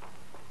speaking.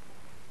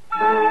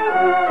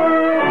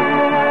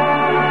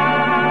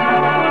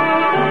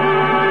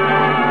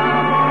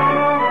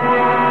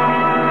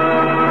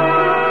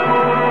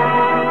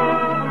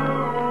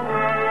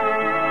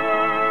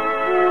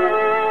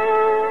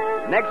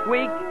 Next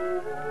week,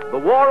 The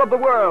War of the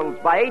Worlds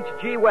by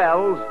H.G.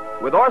 Wells,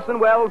 with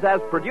Orson Welles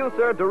as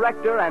producer,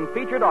 director, and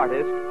featured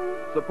artist,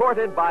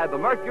 supported by the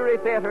Mercury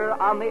Theatre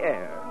on the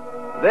air.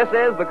 This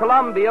is the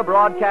Columbia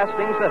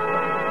Broadcasting System.